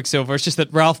the Quicksilver. It's just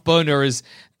that Ralph Boner is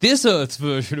this Earth's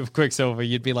version of Quicksilver.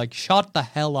 You'd be like, shut the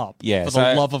hell up. Yeah, for so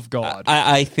the love of God.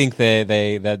 I think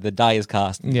the die is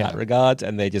cast in Yeah. that regard,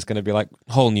 and they're just going to be like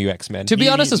whole new X-Men. to be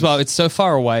honest as well, it's so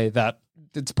far away that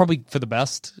it's probably for the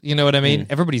best. You know what I mean?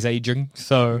 Everybody's aging.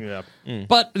 So, Yeah.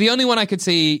 But the only one I could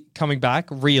see coming back,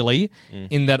 really,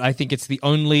 in that I think it's the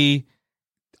only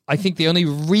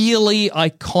really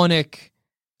iconic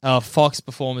Fox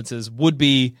performances would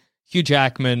be Hugh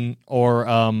Jackman or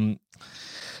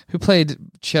who played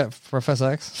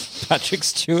Professor X? Patrick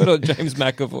Stewart or James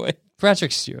McAvoy.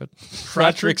 Patrick Stewart.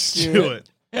 Patrick Stewart.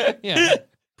 Yeah.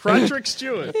 Patrick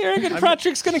Stewart. You reckon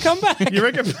Patrick's going to come back? You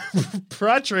reckon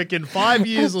Patrick in 5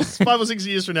 years or 5 or 6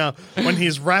 years from now, when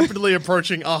he's rapidly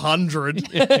approaching 100,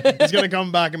 he's going to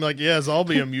come back and be like, yes, I'll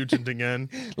be a mutant again.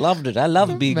 Loved it. I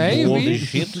love being Maybe. old as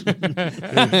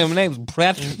shit. My name's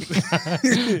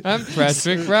Patrick. I'm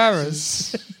Patrick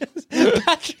Raris.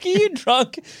 Patrick, are you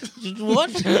drunk?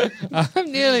 What?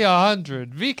 I'm nearly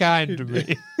 100. Be kind to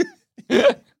me.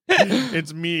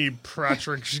 It's me,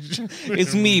 Patrick.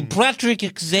 It's me,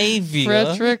 Patrick Xavier.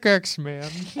 Patrick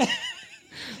X-Man.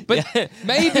 But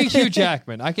maybe Hugh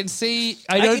Jackman. I can see.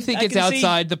 I don't think it's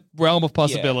outside the realm of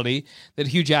possibility that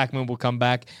Hugh Jackman will come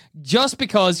back, just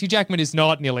because Hugh Jackman is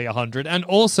not nearly 100, and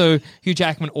also Hugh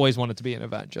Jackman always wanted to be an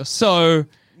Avenger. So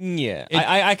Yeah,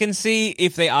 I can see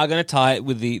if they are going to tie it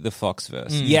with the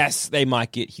Foxverse. Yes, they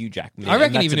might get Hugh Jackman. I and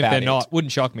reckon that's even if about they're it. not,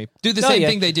 wouldn't shock me. Do the Oh, same yeah.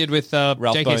 thing they did with Ralph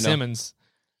J.K. Boner. Simmons.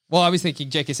 Well, I was thinking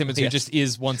J.K. Simmons, who Yes. just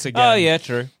is once again. Oh yeah,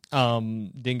 true.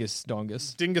 Dingus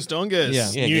Dongus. Dingus Dongus.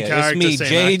 Yeah. New It's character, me, same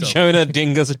J. actor. Jonah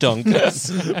Dingus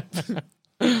Donkus.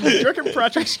 Do you reckon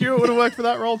Patrick Stewart would have worked for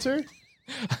that role too?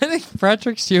 I think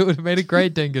Patrick Stewart would have made a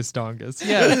great Dingus Dongus.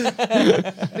 Yeah.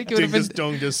 I think it would have Dingus been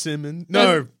Dongus Simmons.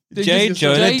 No. J.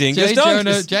 Jonah Dingus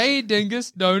Donkus. J.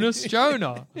 Dingus Donus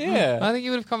Jonah. Yeah. I think he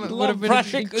would have come. Would Love have been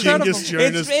Patrick. incredible. Dingus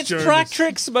Jonas It's Jonas.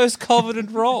 Patrick's most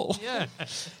coveted role. Yeah.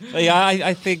 Yeah,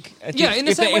 I think Yeah, in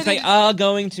the same way if they that- are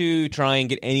going to try and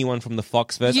get anyone from the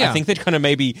Foxverse, Yeah. I think they're going to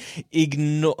maybe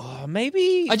ignore.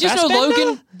 Maybe I just know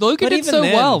Fassbender? Logan But did even so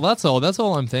then- well. That's all. That's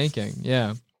all I'm thinking.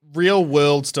 Yeah. Real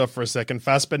world stuff for a second.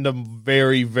 Fassbender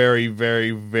very, very,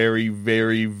 very, very,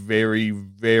 very, very,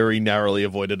 very narrowly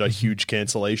avoided a huge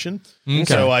cancellation.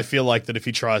 So I feel like that if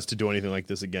he tries to do anything like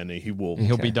this again, he will.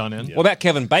 He'll be done in. What about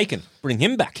Kevin Bacon? Bring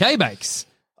him back. K-Bakes.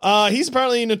 He's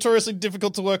apparently notoriously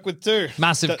difficult to work with too.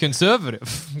 Massive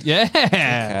conservative. Yeah.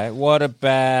 Okay. What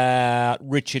about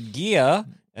Richard Gere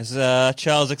as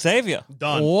Charles Xavier?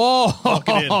 Done. Whoa.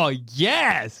 it in.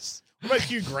 Yes. What about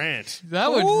Hugh Grant?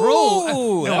 That would rule.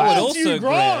 Ooh, that Bald would also Hugh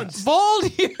Grant. grant. Bald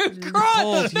Hugh Grant.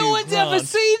 Bald No Hugh one's ever Grant.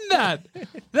 seen that.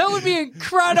 That would be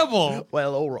incredible.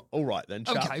 Well, all right then.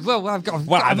 chap. Okay, well, I've got.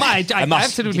 Well, I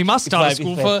absolutely must start a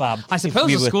school for. I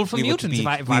suppose a school for we were to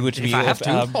mutants be- if we were to be I have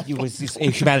to. It was this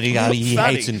humanity he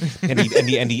Fatty. hates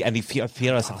and he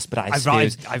fears us. But I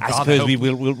suppose I'd I rather suppose help. we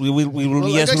will Well,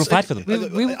 yes I we'll guess fight for them.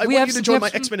 We I have want you to join my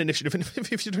some- X-Men initiative, and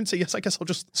if you don't say yes, I guess I'll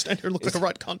just stand here and look like a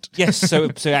right cunt. Yes, so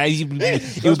it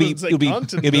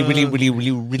would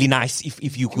be really nice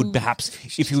if you could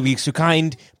perhaps, if you would be so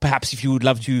kind, perhaps if you would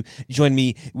love to join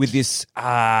me with this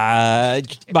my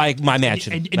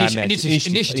mansion.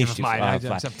 Initiative of mine. I'm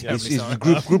terribly It's sorry. a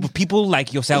group of people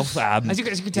like yourself. As you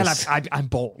can tell, I'm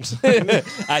bald.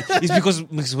 It's because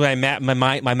my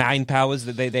mind powers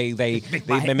that they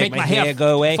make my hair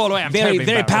go away. fall away. I'm Very terribly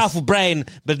very embarrassed. powerful brain,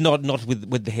 but not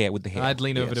with the hair. With the hair, I'd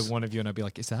lean over Yes. to one of you and I'd be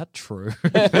like, "Is that true?"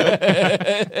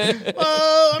 I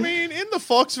mean, in the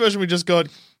Fox version, we just got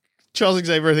Charles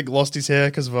Xavier, I think, lost his hair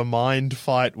because of a mind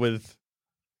fight with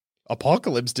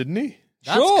Apocalypse, didn't he?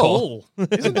 That's Sure. cool.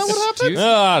 Isn't that what happened?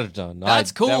 I don't know.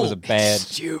 That's cool. That was a bad,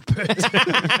 Stupid.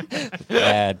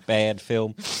 bad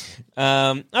film.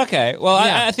 Okay, well,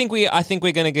 Yeah. I think we're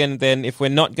going to get then if we're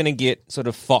not going to get sort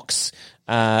of Fox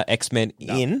X-Men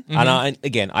in,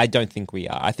 and I don't think we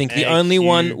are. I think the only Hugh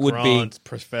one would Grant, be.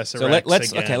 Professor So X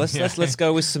let's again. let's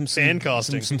go with some Fan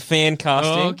casting. some fan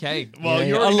casting. Oh, okay. Well, Yeah,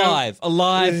 you already know-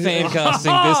 alive fan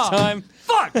casting this time.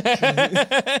 Fuck.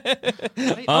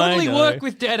 I Only know. work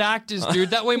with dead actors, dude.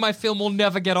 That way my film will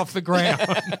never get off the ground.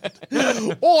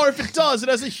 Or if it does, it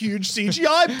has a huge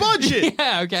CGI budget.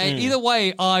 Yeah, okay. Either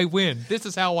way, I win. This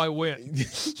is how I win.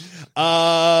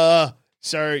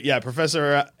 So yeah,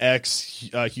 Professor X,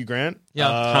 Hugh Grant. Yeah,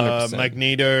 100%.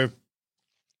 Magneto,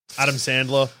 Adam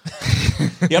Sandler.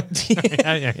 Yep.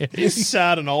 He's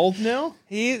sad and old now.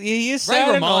 he is Ray sad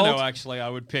and Romano, old. actually, I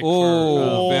would pick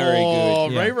Oh, for. very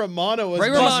good. Ray Romano. Ray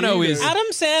Romano is- Adam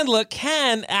Sandler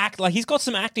can act like he's got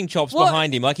some acting chops Well-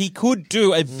 behind him. Like he could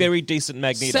do a very decent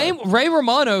Magneto. Same. Ray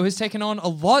Romano has taken on a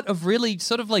lot of really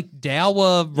sort of like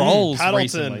dour roles Paddleton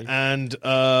recently. and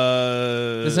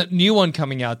There's a new one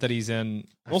coming out that he's in.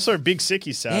 also Big Sick.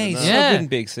 He's sad. Yeah, in he's that. Yeah. so good and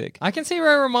big sick. I can see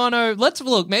Ray Romano. Let's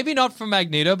look. Maybe not for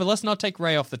Magneto, but let's not take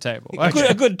Ray off the table.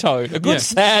 A good toad, a good Yeah.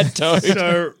 sad toad.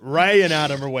 So Ray and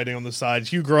Adam are waiting on the side.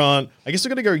 Hugh Grant. I guess they're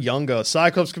going to go younger.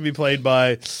 Cyclops could be played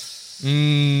by who's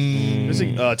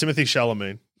he? Timothy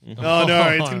Chalamet. Oh no,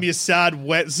 it's going to be a sad,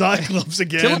 wet Cyclops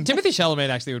again. Timothy Chalamet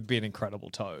actually would be an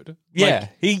incredible Toad. Yeah,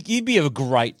 he'd be a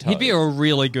great toad. He'd be a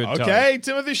really good Toad. Okay,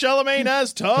 Timothy Chalamet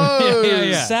as Toad.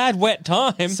 Yeah. sad wet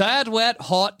time. Sad, wet,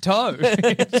 hot Toad.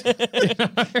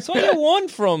 That's what you want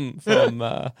from.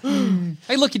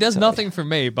 Hey, look, he does nothing for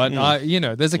me, but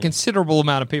there's a considerable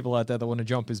amount of people out there that want to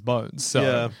jump his bones. So,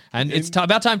 Yeah. and it's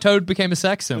about time Toad became a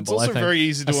sex symbol. It's also I think. very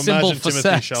easy to A symbol imagine for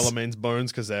Timothy sex. Chalamet's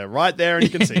bones because they're right there and you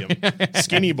can see them.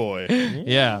 Skinny boy.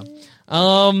 Yeah.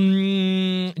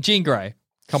 Jean Grey.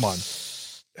 Come on.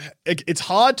 It's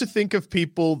hard to think of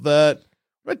people that.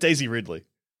 What about Daisy Ridley?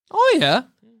 Oh yeah,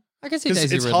 I can see Because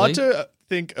Daisy it's Ridley. hard to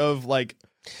think of like.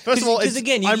 First of all, Because it's,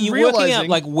 again, I'm you're realizing, working out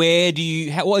like where do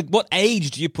you, what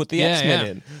age do you put the Yeah, X-Men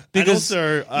yeah. in? Because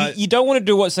also, you don't want to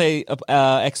do what say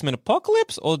X-Men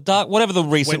Apocalypse or Dark, whatever the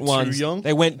recent Went too ones. young?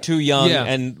 They went too young Yeah.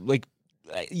 and like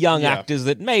young Yeah. actors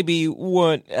that maybe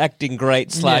weren't acting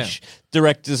great /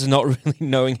 directors not really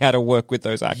knowing how to work with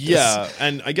those actors. yeah,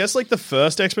 and I guess like the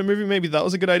first X-Men movie, maybe that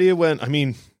was a good idea. When I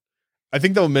mean, I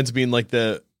think they were meant to be in like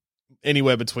the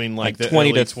anywhere between like the 20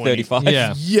 early to 35.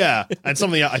 Yeah. Yeah, and some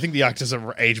of the I think the actors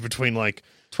are aged between like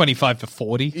 25 to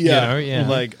 40. yeah, Yeah.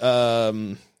 like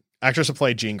actress who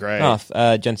played Jean Grey.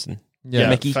 Jensen. Yeah.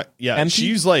 Mickey yeah, Empey?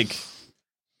 she's like.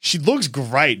 She looks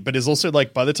great, but is also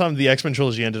like by the time the X-Men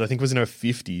trilogy ended, I think it was in her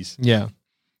 50s. Yeah.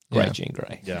 Great Yeah. Jean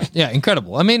Grey. Yeah. Yeah,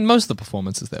 incredible. I mean, most of the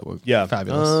performances there were Yeah.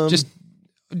 fabulous. Just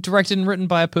directed and written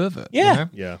by a pervert. Yeah.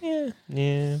 You know? Yeah.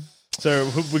 Yeah. So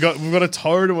we've got a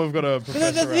Toad and we've got a The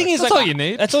Professor thing X. is, That's like, all you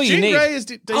need. That's all you Jean need. Grey is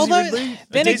Daisy Although, Ridley.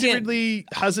 then Daisy again- Ridley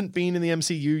hasn't been in the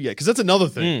MCU yet because that's another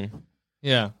thing.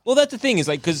 Yeah. Well, that's the thing is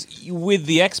like because with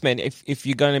the X-Men, if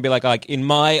you're going to be like in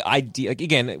my idea, like,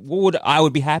 again, what I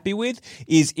would be happy with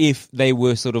is if they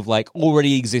were sort of like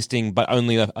already existing, but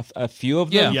only a few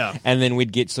of them, Yeah. and then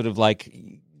we'd get sort of like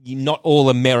not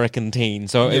all American teen.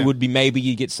 So it would be maybe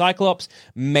you'd get Cyclops,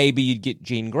 maybe you'd get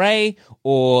Jean Grey,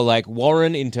 or like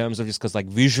Warren in terms of just because like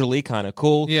visually kind of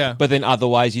cool. Yeah. But then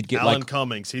otherwise you'd get Alan like.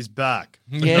 Cummings, he's back.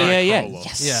 Yeah. Nightcrawler.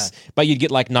 Yes. Yeah. But you'd get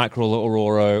like Nightcrawler,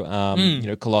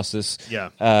 Aurora, Colossus,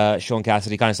 Yeah. Sean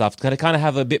Cassidy kind of stuff. Kind of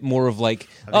have a bit more of like, you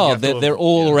oh, have to they're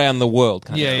all yeah. around the world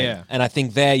kind Yeah, of thing. yeah. And I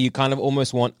think there you kind of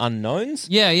almost want unknowns.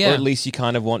 Yeah, yeah. Or at least you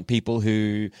kind of want people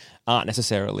who aren't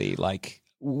necessarily like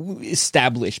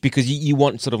established because you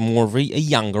want sort of more of a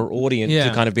younger audience Yeah.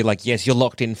 to kind of be like, yes, you're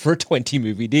locked in for a 20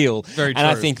 movie deal. Very and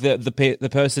I true. think that the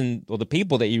person or the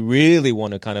people that you really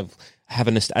want to kind of have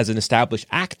as an established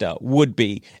actor would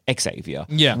be Xavier.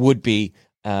 Yeah. Would be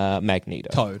Magneto.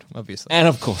 Toad, obviously. And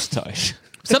of course, Toad.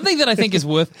 Something that I think is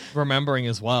worth remembering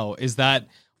as well is that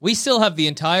we still have the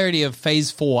entirety of Phase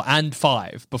 4 and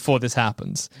 5 before this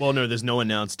happens. Well, no, there's no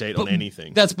announced date on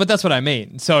anything. That's what I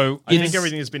mean. So I think it's-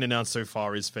 everything that's been announced so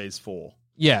far is Phase 4.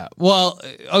 Yeah. Well,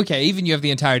 okay. Even you have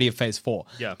the entirety of Phase 4.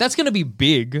 Yeah. That's going to be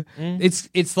big.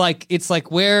 It's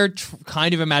like we're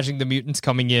kind of imagining the mutants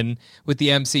coming in with the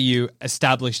MCU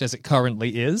established as it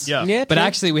currently is. Yeah. Yeah, But true.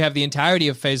 actually, we have the entirety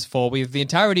of Phase 4. We have the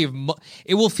entirety of.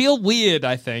 It will feel weird,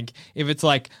 I think, if it's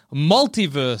like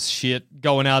multiverse shit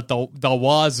going out the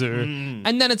wazoo,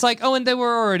 and then it's like, oh, and they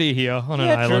were already here on an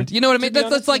Yeah, true. island. You know what I mean? To be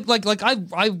That's like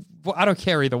I don't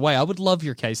care either way. I would love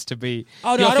your case to be.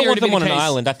 Oh, no, your I don't theory want to be them on the an case.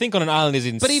 island. I think on an island is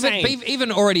insane. But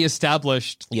even already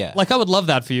established, Yeah. like I would love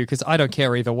that for you because I don't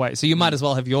care either way. So you might as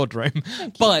well have your dream.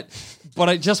 But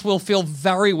it just will feel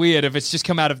very weird if it's just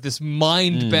come out of this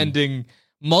mind bending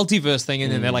multiverse thing,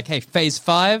 and then they're like, "Hey, Phase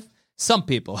 5, some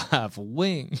people have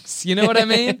wings." You know what I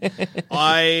mean?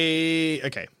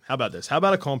 Okay, how about this? How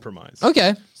about a compromise?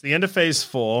 Okay. It's the end of Phase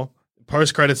 4,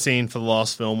 post-credit scene for the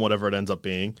last film, whatever it ends up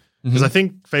being. Because I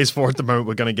think Phase 4 at the moment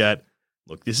we're going to get,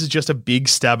 look, this is just a big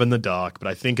stab in the dark, but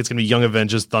I think it's going to be Young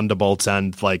Avengers, Thunderbolts,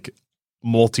 and like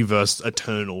multiverse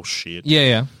eternal shit.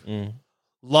 Yeah, yeah.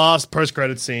 Last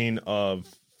post-credit scene of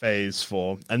Phase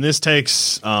 4. And this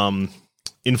takes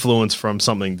influence from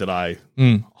something that I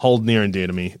hold near and dear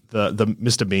to me, the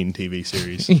Mr. Bean TV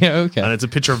series. Yeah, okay. And it's a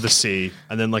picture of the sea,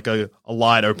 and then like a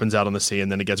light opens out on the sea,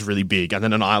 and then it gets really big, and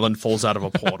then an island falls out of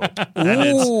a portal. And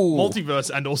it's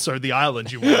multiverse, and also the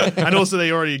island you want. And also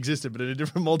they already existed, but in a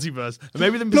different multiverse. And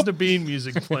maybe the Mr. Bean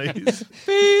music plays.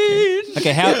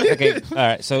 Okay, all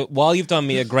right. So while you've done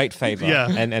me a great favor Yeah.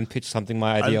 and pitched something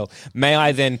my ideal, may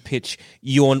I then pitch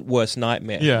your worst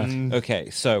nightmare? Yeah. Okay,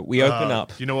 so we open up.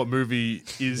 Do you know what movie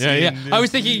is Yeah, in yeah. this? I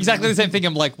was thinking exactly the same thing.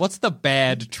 I'm like, what's the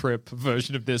bad trip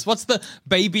version of this? What's the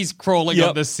babies crawling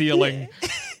on the ceiling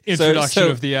introduction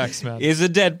of the X-Men? Is a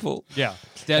Deadpool. Yeah.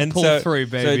 And Deadpool 3,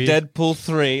 baby. So Deadpool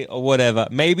 3 or whatever.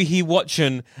 Maybe he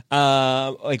watching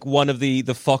like one of the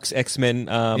Fox X-Men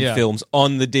films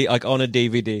on the on a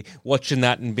DVD, watching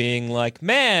that and being like,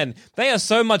 man, they are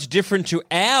so much different to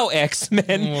our X-Men.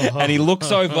 And he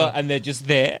looks over and they're just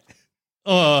there.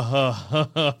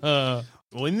 Well,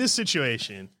 in this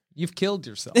situation, You've killed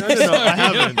yourself. No, I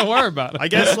haven't. Don't worry about it. I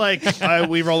guess like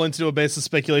we roll into a base of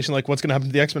speculation, like what's going to happen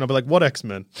to the X-Men. I'll be like, what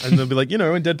X-Men? And they'll be like, in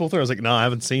Deadpool 3. I was like, no, I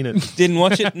haven't seen it. Didn't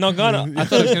watch it, not gonna. I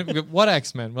thought it was going to be, what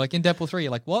X-Men? We're like, in Deadpool 3,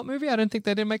 you're like, what movie? I didn't think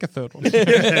they didn't make a third one.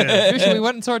 Usually we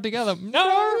went and saw it together. No,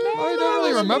 I don't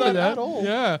really remember that at all.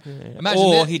 Yeah. Imagine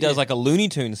Or that- he does like a Looney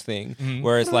Tunes thing,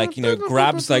 where it's like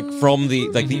grabs like from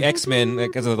the X-Men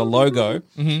as the logo,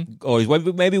 or he's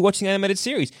maybe watching an animated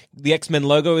series. The X-Men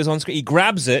logo is on screen. He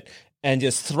grabs it and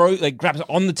just grabs it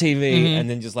on the TV and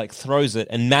then just like throws it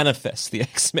and manifests the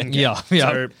X-Men. Yeah.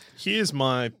 So here's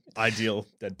my ideal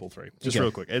Deadpool 3. Just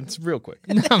real quick. It's real quick.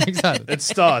 I'm excited. It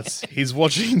starts. He's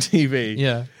watching TV.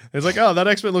 Yeah. It's like, oh, that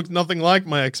X-Men looks nothing like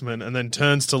my X-Men, and then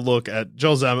turns to look at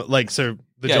Joel Zammett.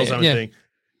 Joel Zammett thing.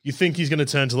 You think he's going to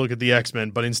turn to look at the X-Men,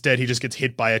 but instead he just gets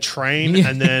hit by a train,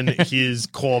 and then his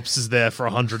corpse is there for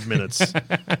 100 minutes.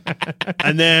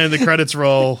 And then the credits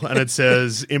roll, and it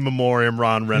says, in memoriam,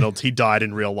 Ryan Reynolds. He died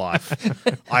in real life.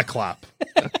 I clap.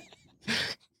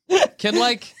 Can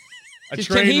like... A Can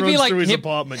train he runs be like through his hit,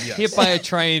 apartment, yes. hit by a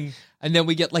train, and then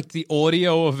we get like the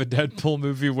audio of a Deadpool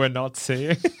movie we're not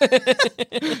seeing?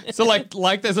 So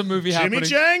like there's a movie Jimmy happening.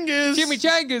 Changas! Jimmy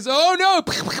Changas! Oh no!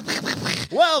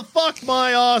 Well, fuck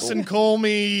my ass and call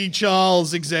me Charles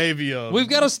Xavier. We've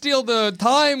got to steal the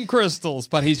time crystals,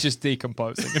 but he's just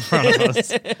decomposing in front of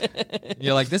us.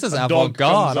 You're like, this is Dog avant-garde.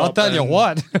 comes I'll up tell you and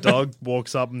what. Dog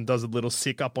walks up and does a little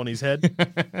sick up on his head.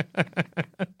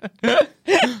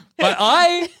 But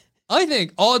I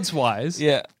think, odds-wise,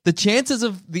 the chances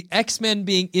of the X-Men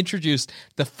being introduced,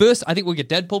 I think we'll get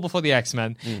Deadpool before the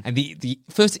X-Men, and the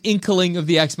first inkling of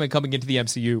the X-Men coming into the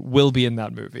MCU will be in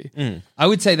that movie. I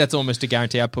would say that's almost a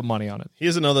guarantee. I'd put money on it.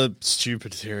 Here's another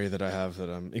stupid theory that I have that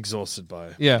I'm exhausted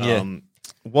by. Yeah.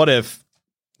 What if,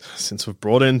 since we've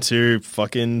brought in to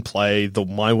fucking play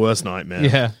my worst nightmare,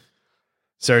 Yeah.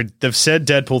 so they've said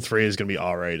Deadpool 3 is going to be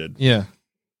R-rated. Yeah.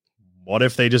 What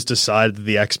if they just decide that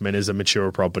the X-Men is a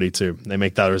mature property too? They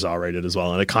make that as R-rated as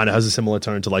well, and it kind of has a similar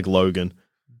tone to like Logan.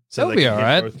 So That'll they be can hit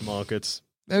alright. both markets.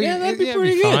 Yeah, that'd be it'd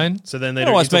pretty good. fine. So then they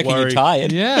Otherwise, don't need to making worry. you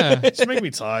tired. Yeah. Just make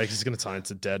me tired because it's going to tie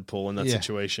into Deadpool in that Yeah.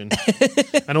 situation.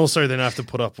 And also then I have to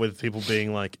put up with people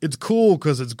being like, it's cool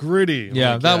because it's gritty. I'm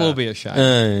Yeah, like, that will be a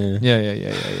shame. Yeah.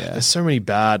 There's so many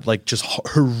bad, like just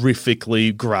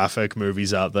horrifically graphic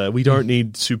movies out there. We don't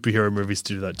need superhero movies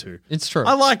to do that too. It's true.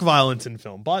 I like violence in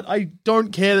film, but I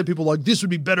don't care that people are like, this would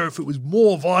be better if it was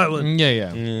more violent.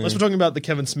 Yeah. Unless we're talking about the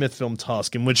Kevin Smith film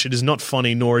Tusk, in which it is not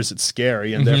funny nor is it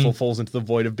scary and therefore falls into the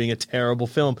void devoid of being a terrible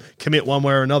film. Commit one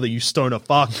way or another, you stoner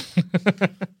fuck.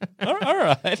 All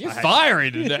right. You're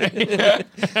fiery today.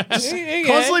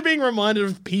 Constantly being reminded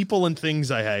of people and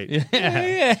things I hate.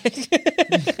 Yeah.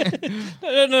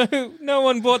 I don't know. No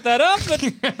one brought that up, but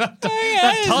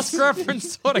That Tusk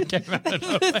reference sort of came out of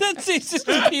nowhere. that seems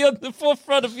to be on the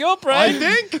forefront of your brain. I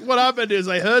think what happened is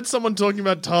I heard someone talking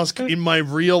about Tusk in my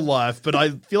real life, but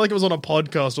I feel like it was on a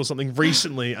podcast or something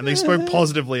recently, and they spoke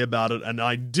positively about it, and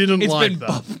I didn't It's like been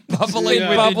that. bubbling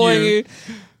within bubbling you.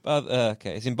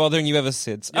 Okay, it's been bothering you ever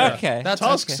since. Yeah. Okay. That's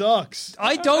Tusk okay. sucks.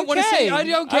 I don't want to say. I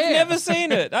don't care. I've never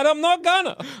seen it, and I'm not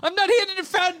gonna. I'm not here to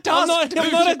defend Tusk.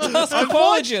 I'm not a Tusk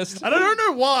apologist. And I don't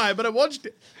know why, but I watched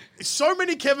so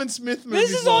many Kevin Smith movies.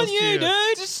 This is on last you, year.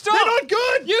 dude. Just stop. They're not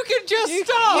good. You can just You-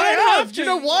 stop. you I don't have. have Do you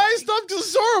to. know why? Stop because I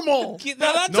saw them all.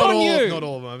 Now that's Not on all. you. Not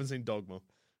all of them. I haven't seen Dogma.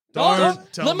 Don't.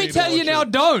 Don't tell Let me to tell you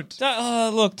watch now. it.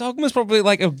 Don't. Look, Dogma's probably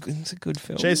like it's a good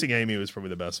film. Chasing Amy was probably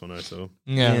the best one I saw.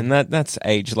 Yeah. And that's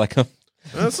aged like a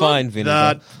That's fine not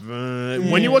vinegar. that.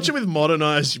 When you watch it with modern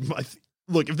eyes,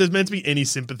 look, if there's meant to be any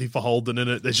sympathy for Holden in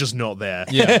it, there's just not there.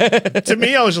 Yeah. To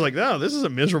me, I was just like, oh, this is a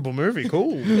miserable movie.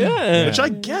 Cool. Yeah. Which I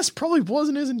guess probably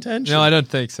wasn't his intention. No, I don't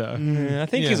think so. I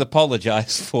think Yeah. he's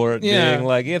apologized for it Yeah. being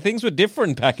like, things were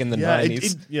different back in the Yeah,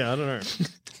 90s. I don't know.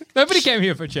 Nobody came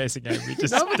here for chasing Amy.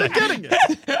 Just No, but they're getting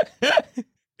it.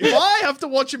 If I have to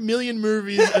watch a million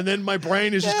movies and then my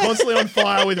brain is just constantly on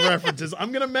fire with references,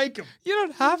 I'm going to make them. you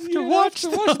don't have to You watch.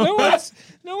 have to watch.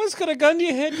 No one's got a gun to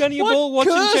your head, gun to your ball, What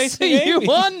watching curse Chasing are you Amy.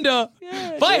 under?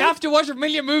 Yeah, if I dude. have to watch a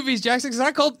million movies, Jackson,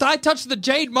 because I touched the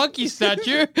Jade Monkey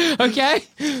statue, okay,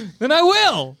 then I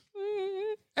will.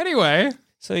 Anyway,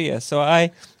 So yeah,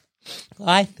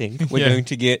 I think we're Yeah. going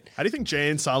to get. How do you think Jay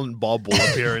and Silent Bob will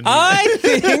appear in I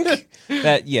think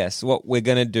that yes, what we're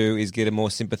going to do is get a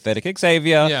more sympathetic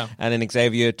Xavier, Yeah. and an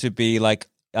Xavier to be like,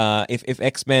 if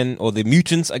X-Men or the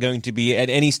mutants are going to be at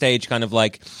any stage kind of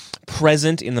like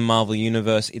present in the Marvel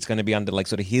universe, it's going to be under like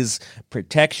sort of his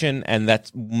protection, and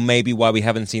that's maybe why we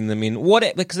haven't seen them in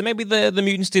because maybe the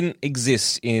mutants didn't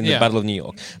exist in the Yeah. Battle of New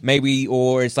York, maybe,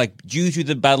 or it's like due to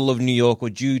the Battle of New York or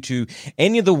due to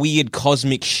any of the weird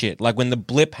cosmic shit, like when the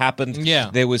blip happened, Yeah.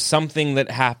 there was something that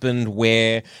happened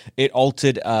where it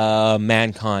altered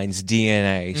mankind's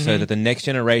DNA so that the next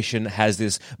generation has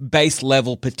this base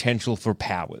level potential for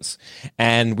powers,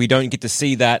 and we don't get to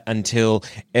see that until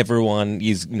everyone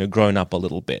is grown up a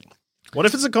little bit. What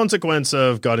if it's a consequence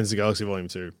of Guardians of the Galaxy Volume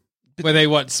 2? where they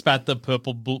spat the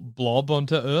purple blob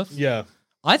onto Earth. Yeah.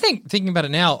 I think thinking about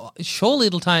it now, surely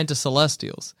it'll tie into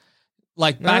Celestials.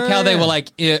 Like back how they were like,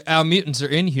 our mutants are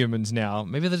Inhumans now.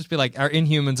 Maybe they'll just be like, our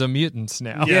Inhumans are mutants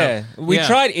now. Yeah, we Yeah.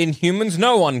 tried Inhumans,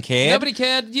 no one cared. Nobody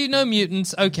cared. You know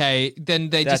mutants. Okay, then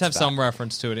they just That's have some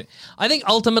reference to it. I think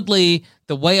ultimately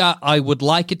the way I would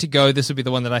like it to go, this would be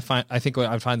the one that I think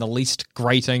I find the least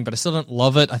grating, but I still don't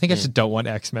love it. I think I just don't want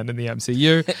X-Men in the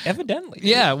MCU. Evidently.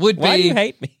 Yeah, would Why be. do you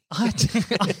hate me?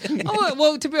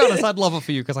 Well, to be honest, I'd love it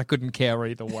for you because I couldn't care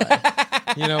either way.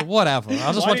 Whatever.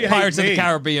 I'll just Why watch do you Pirates hate of the me?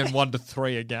 Caribbean 1 to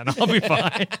 3 again. I'll be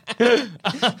fine.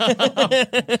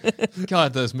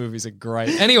 God, those movies are great.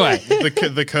 Anyway,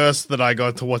 The curse that I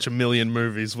got to watch a million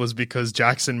movies was because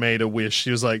Jackson made a wish.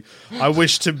 She was like, I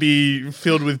wish to be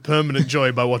filled with permanent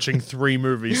joy by watching 3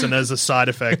 movies. And as a side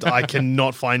effect, I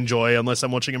cannot find joy unless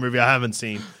I'm watching a movie I haven't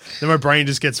seen. Then my brain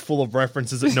just gets full of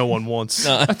references that no one wants.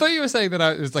 I thought you were saying that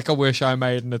it was like a wish I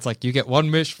made, and it's like you get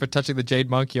one wish for touching the Jade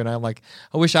Monkey, and I'm like,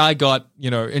 I wish I got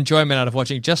enjoyment out of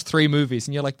watching just 3 movies,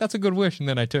 and you're like, that's a good wish, and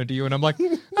then I turn to you and I'm like,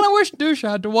 and I wish Douche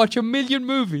had to watch a million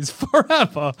movies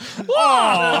forever.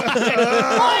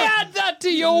 Why add that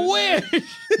to your wish?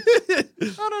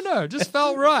 I don't know, just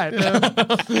felt right.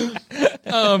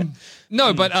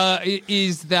 No, but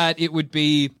is that it would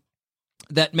be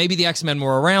that maybe the X-Men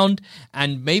were around,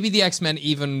 and maybe the X-Men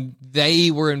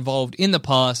they were involved in the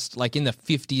past, like in the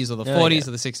 50s or the 40s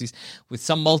or the 60s, with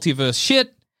some multiverse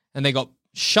shit, and they got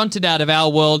shunted out of our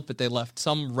world, but they left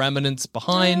some remnants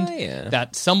behind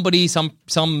that somebody, some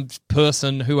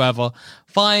person, whoever,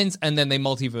 finds, and then they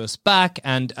multiverse back,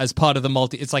 and as part of the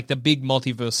it's like the big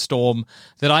multiverse storm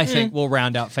that I think will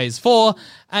round out Phase 4,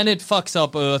 and it fucks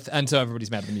up Earth, and so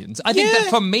everybody's mad at the mutants. I think that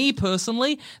for me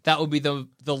personally, that would be the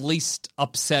least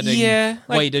upsetting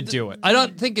way to do it. I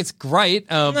don't think it's great,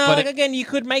 but again, you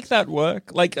could make that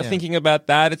work. Like thinking about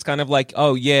that, it's kind of like,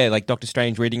 like Doctor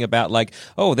Strange reading about like,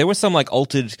 there was some like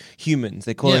altered humans.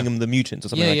 They're calling Yeah. them the mutants or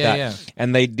something Yeah, like yeah, that. yeah.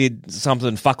 And they did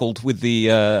something fuckled with the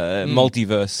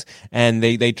multiverse, and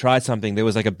they tried something. There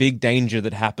was like a big danger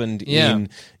that happened Yeah. in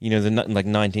the like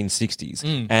 1960s,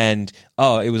 and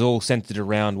it was all centered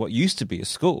around what used to be a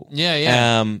school. Yeah,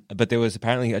 yeah. But there was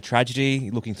apparently a tragedy.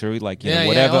 Looking through, like Yeah,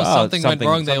 whatever. yeah. Something went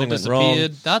wrong. They all something went wrong.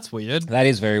 disappeared. That's weird. That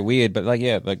is very weird, but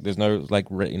there's no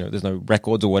there's no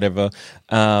records or whatever,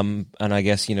 and I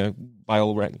guess by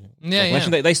all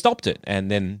recollection, they stopped it, and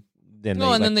then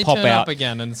they pop turn out up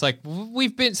again, and it's like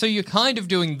we've been. So you're kind of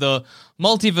doing the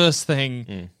multiverse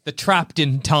thing, the trapped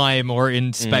in time or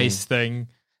in space thing,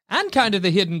 and kind of the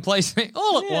hidden place thing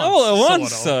all at once. all at once.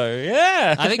 sort of. So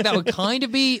yeah, I think that would kind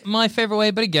of be my favorite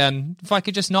way. But again, if I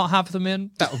could just not have them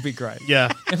in, that would be great.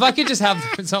 Yeah. If I could just have them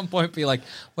at some point be like,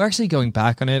 we're actually going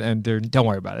back on it, and don't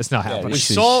worry about it. It's not happening. We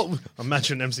sold.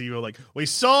 Imagine MCU like we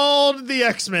sold the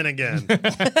X-Men again.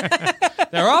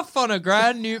 They're off on a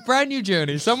brand new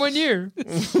journey. Someone new.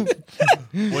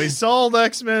 We sold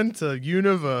X-Men to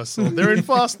Universal. They're in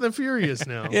Fast and the Furious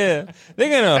now. yeah, they're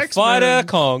gonna X-Men. fight a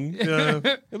Kong. Yeah.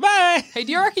 Bye. Hey,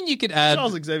 do you reckon you could add?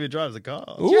 Charles Xavier drives a car.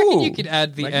 Do you reckon you Ooh. could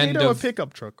add the end Magneto a of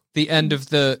pickup truck.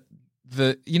 the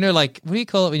like what do you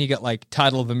call it when you get like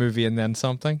title of the movie and then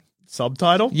something?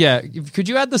 Subtitle? Yeah, could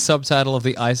you add the subtitle of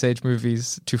the Ice Age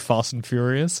movies to Fast and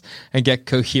Furious and get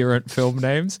coherent film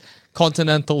names?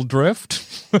 Continental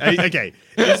Drift. Okay.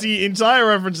 Is the entire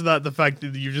reference to that the fact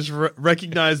that you just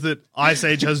recognize that Ice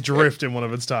Age has drift in one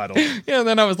of its titles? Yeah, and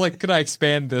then I was like, could I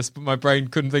expand this? But my brain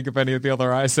couldn't think of any of the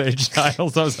other Ice Age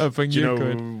titles. I was hoping you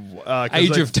could.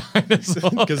 Age of Dinosaurs.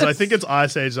 Because I think it's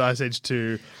Ice Age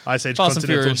 2, Ice Age Fast and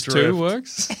Continental Furious Drift. 2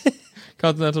 works.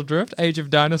 Continental Drift, Age of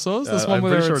Dinosaurs. This one I'm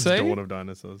where pretty they sure would it's say, Dawn of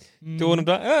Dinosaurs. Dawn of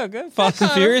Dinosaurs. Fast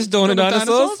and Furious. Dawn of Dawn of Dinosaurs.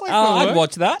 Dinosaurs, like, will I'd work.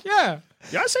 watch that. yeah.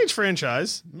 The Ice Age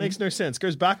franchise makes no sense.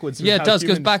 Goes backwards. with Yeah, it how does. Goes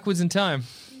humans- backwards in time.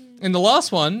 In the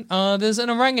last one, there's an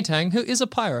orangutan who is a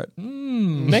pirate.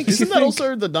 Makes you Isn't that think.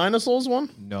 also the dinosaurs one?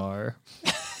 No.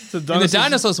 The In the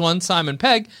dinosaurs one, Simon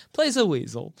Pegg plays a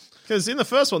weasel. Because in the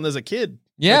first one, there's a kid.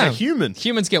 Yeah. Like a human.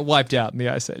 Humans get wiped out in the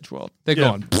Ice Age world. They're Yeah.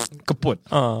 gone. Kaput.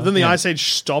 But then the Ice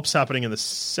Age stops happening in the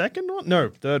second one?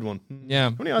 No, third one. Yeah.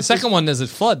 many The Ice second Age- one is a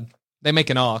flood. They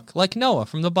make an ark, like Noah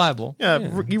from the Bible. Yeah,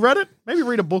 you read it? Maybe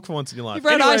read a book for once in your life. You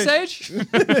read Anyway, Ice Age?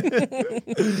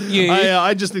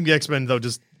 I just think the X-Men, they'll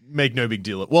just make no big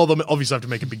deal of it. Well, they'll obviously have to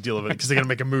make a big deal of it because they're going to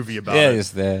make a movie about Yeah, it.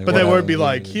 it's there. But they won't be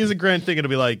Whatever. like, here's a grand thing. It'll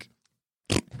be like,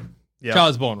 yeah.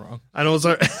 Charles born wrong. And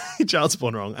also, Child's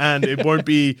Spawn wrong. And it won't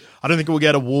be, I don't think we'll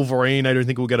get a Wolverine. I don't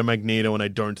think we'll get a Magneto. And I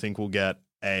don't think we'll get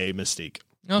a Mystique.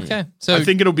 Okay. So I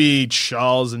think it'll be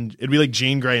Charles and it'll be like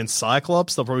Jean Grey and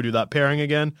Cyclops. They'll probably do that pairing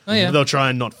again. Oh, yeah. But they'll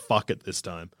try and not fuck it this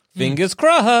time. Fingers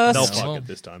crossed. They'll fuck it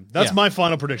this time. That's Yeah. my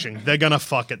final prediction. They're going to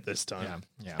fuck it this time.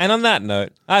 And on that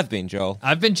note, I've been Joel.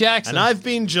 I've been Jackson. And I've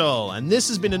been Joel. And this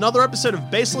has been another episode of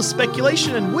Baseless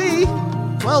Speculation. And we've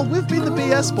been the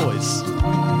BS Boys.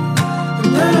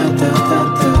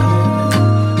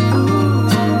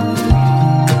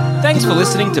 Thanks for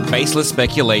listening to Baseless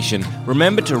Speculation.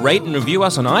 Remember to rate and review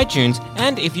us on iTunes,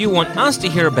 and if you want us to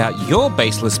hear about your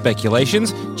baseless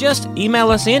speculations, just email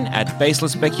us in at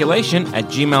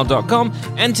baselessspeculation@gmail.com,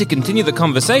 and to continue the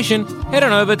conversation, head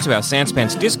on over to our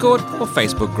Sanspants Discord or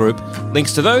Facebook group.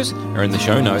 Links to those are in the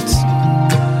show notes.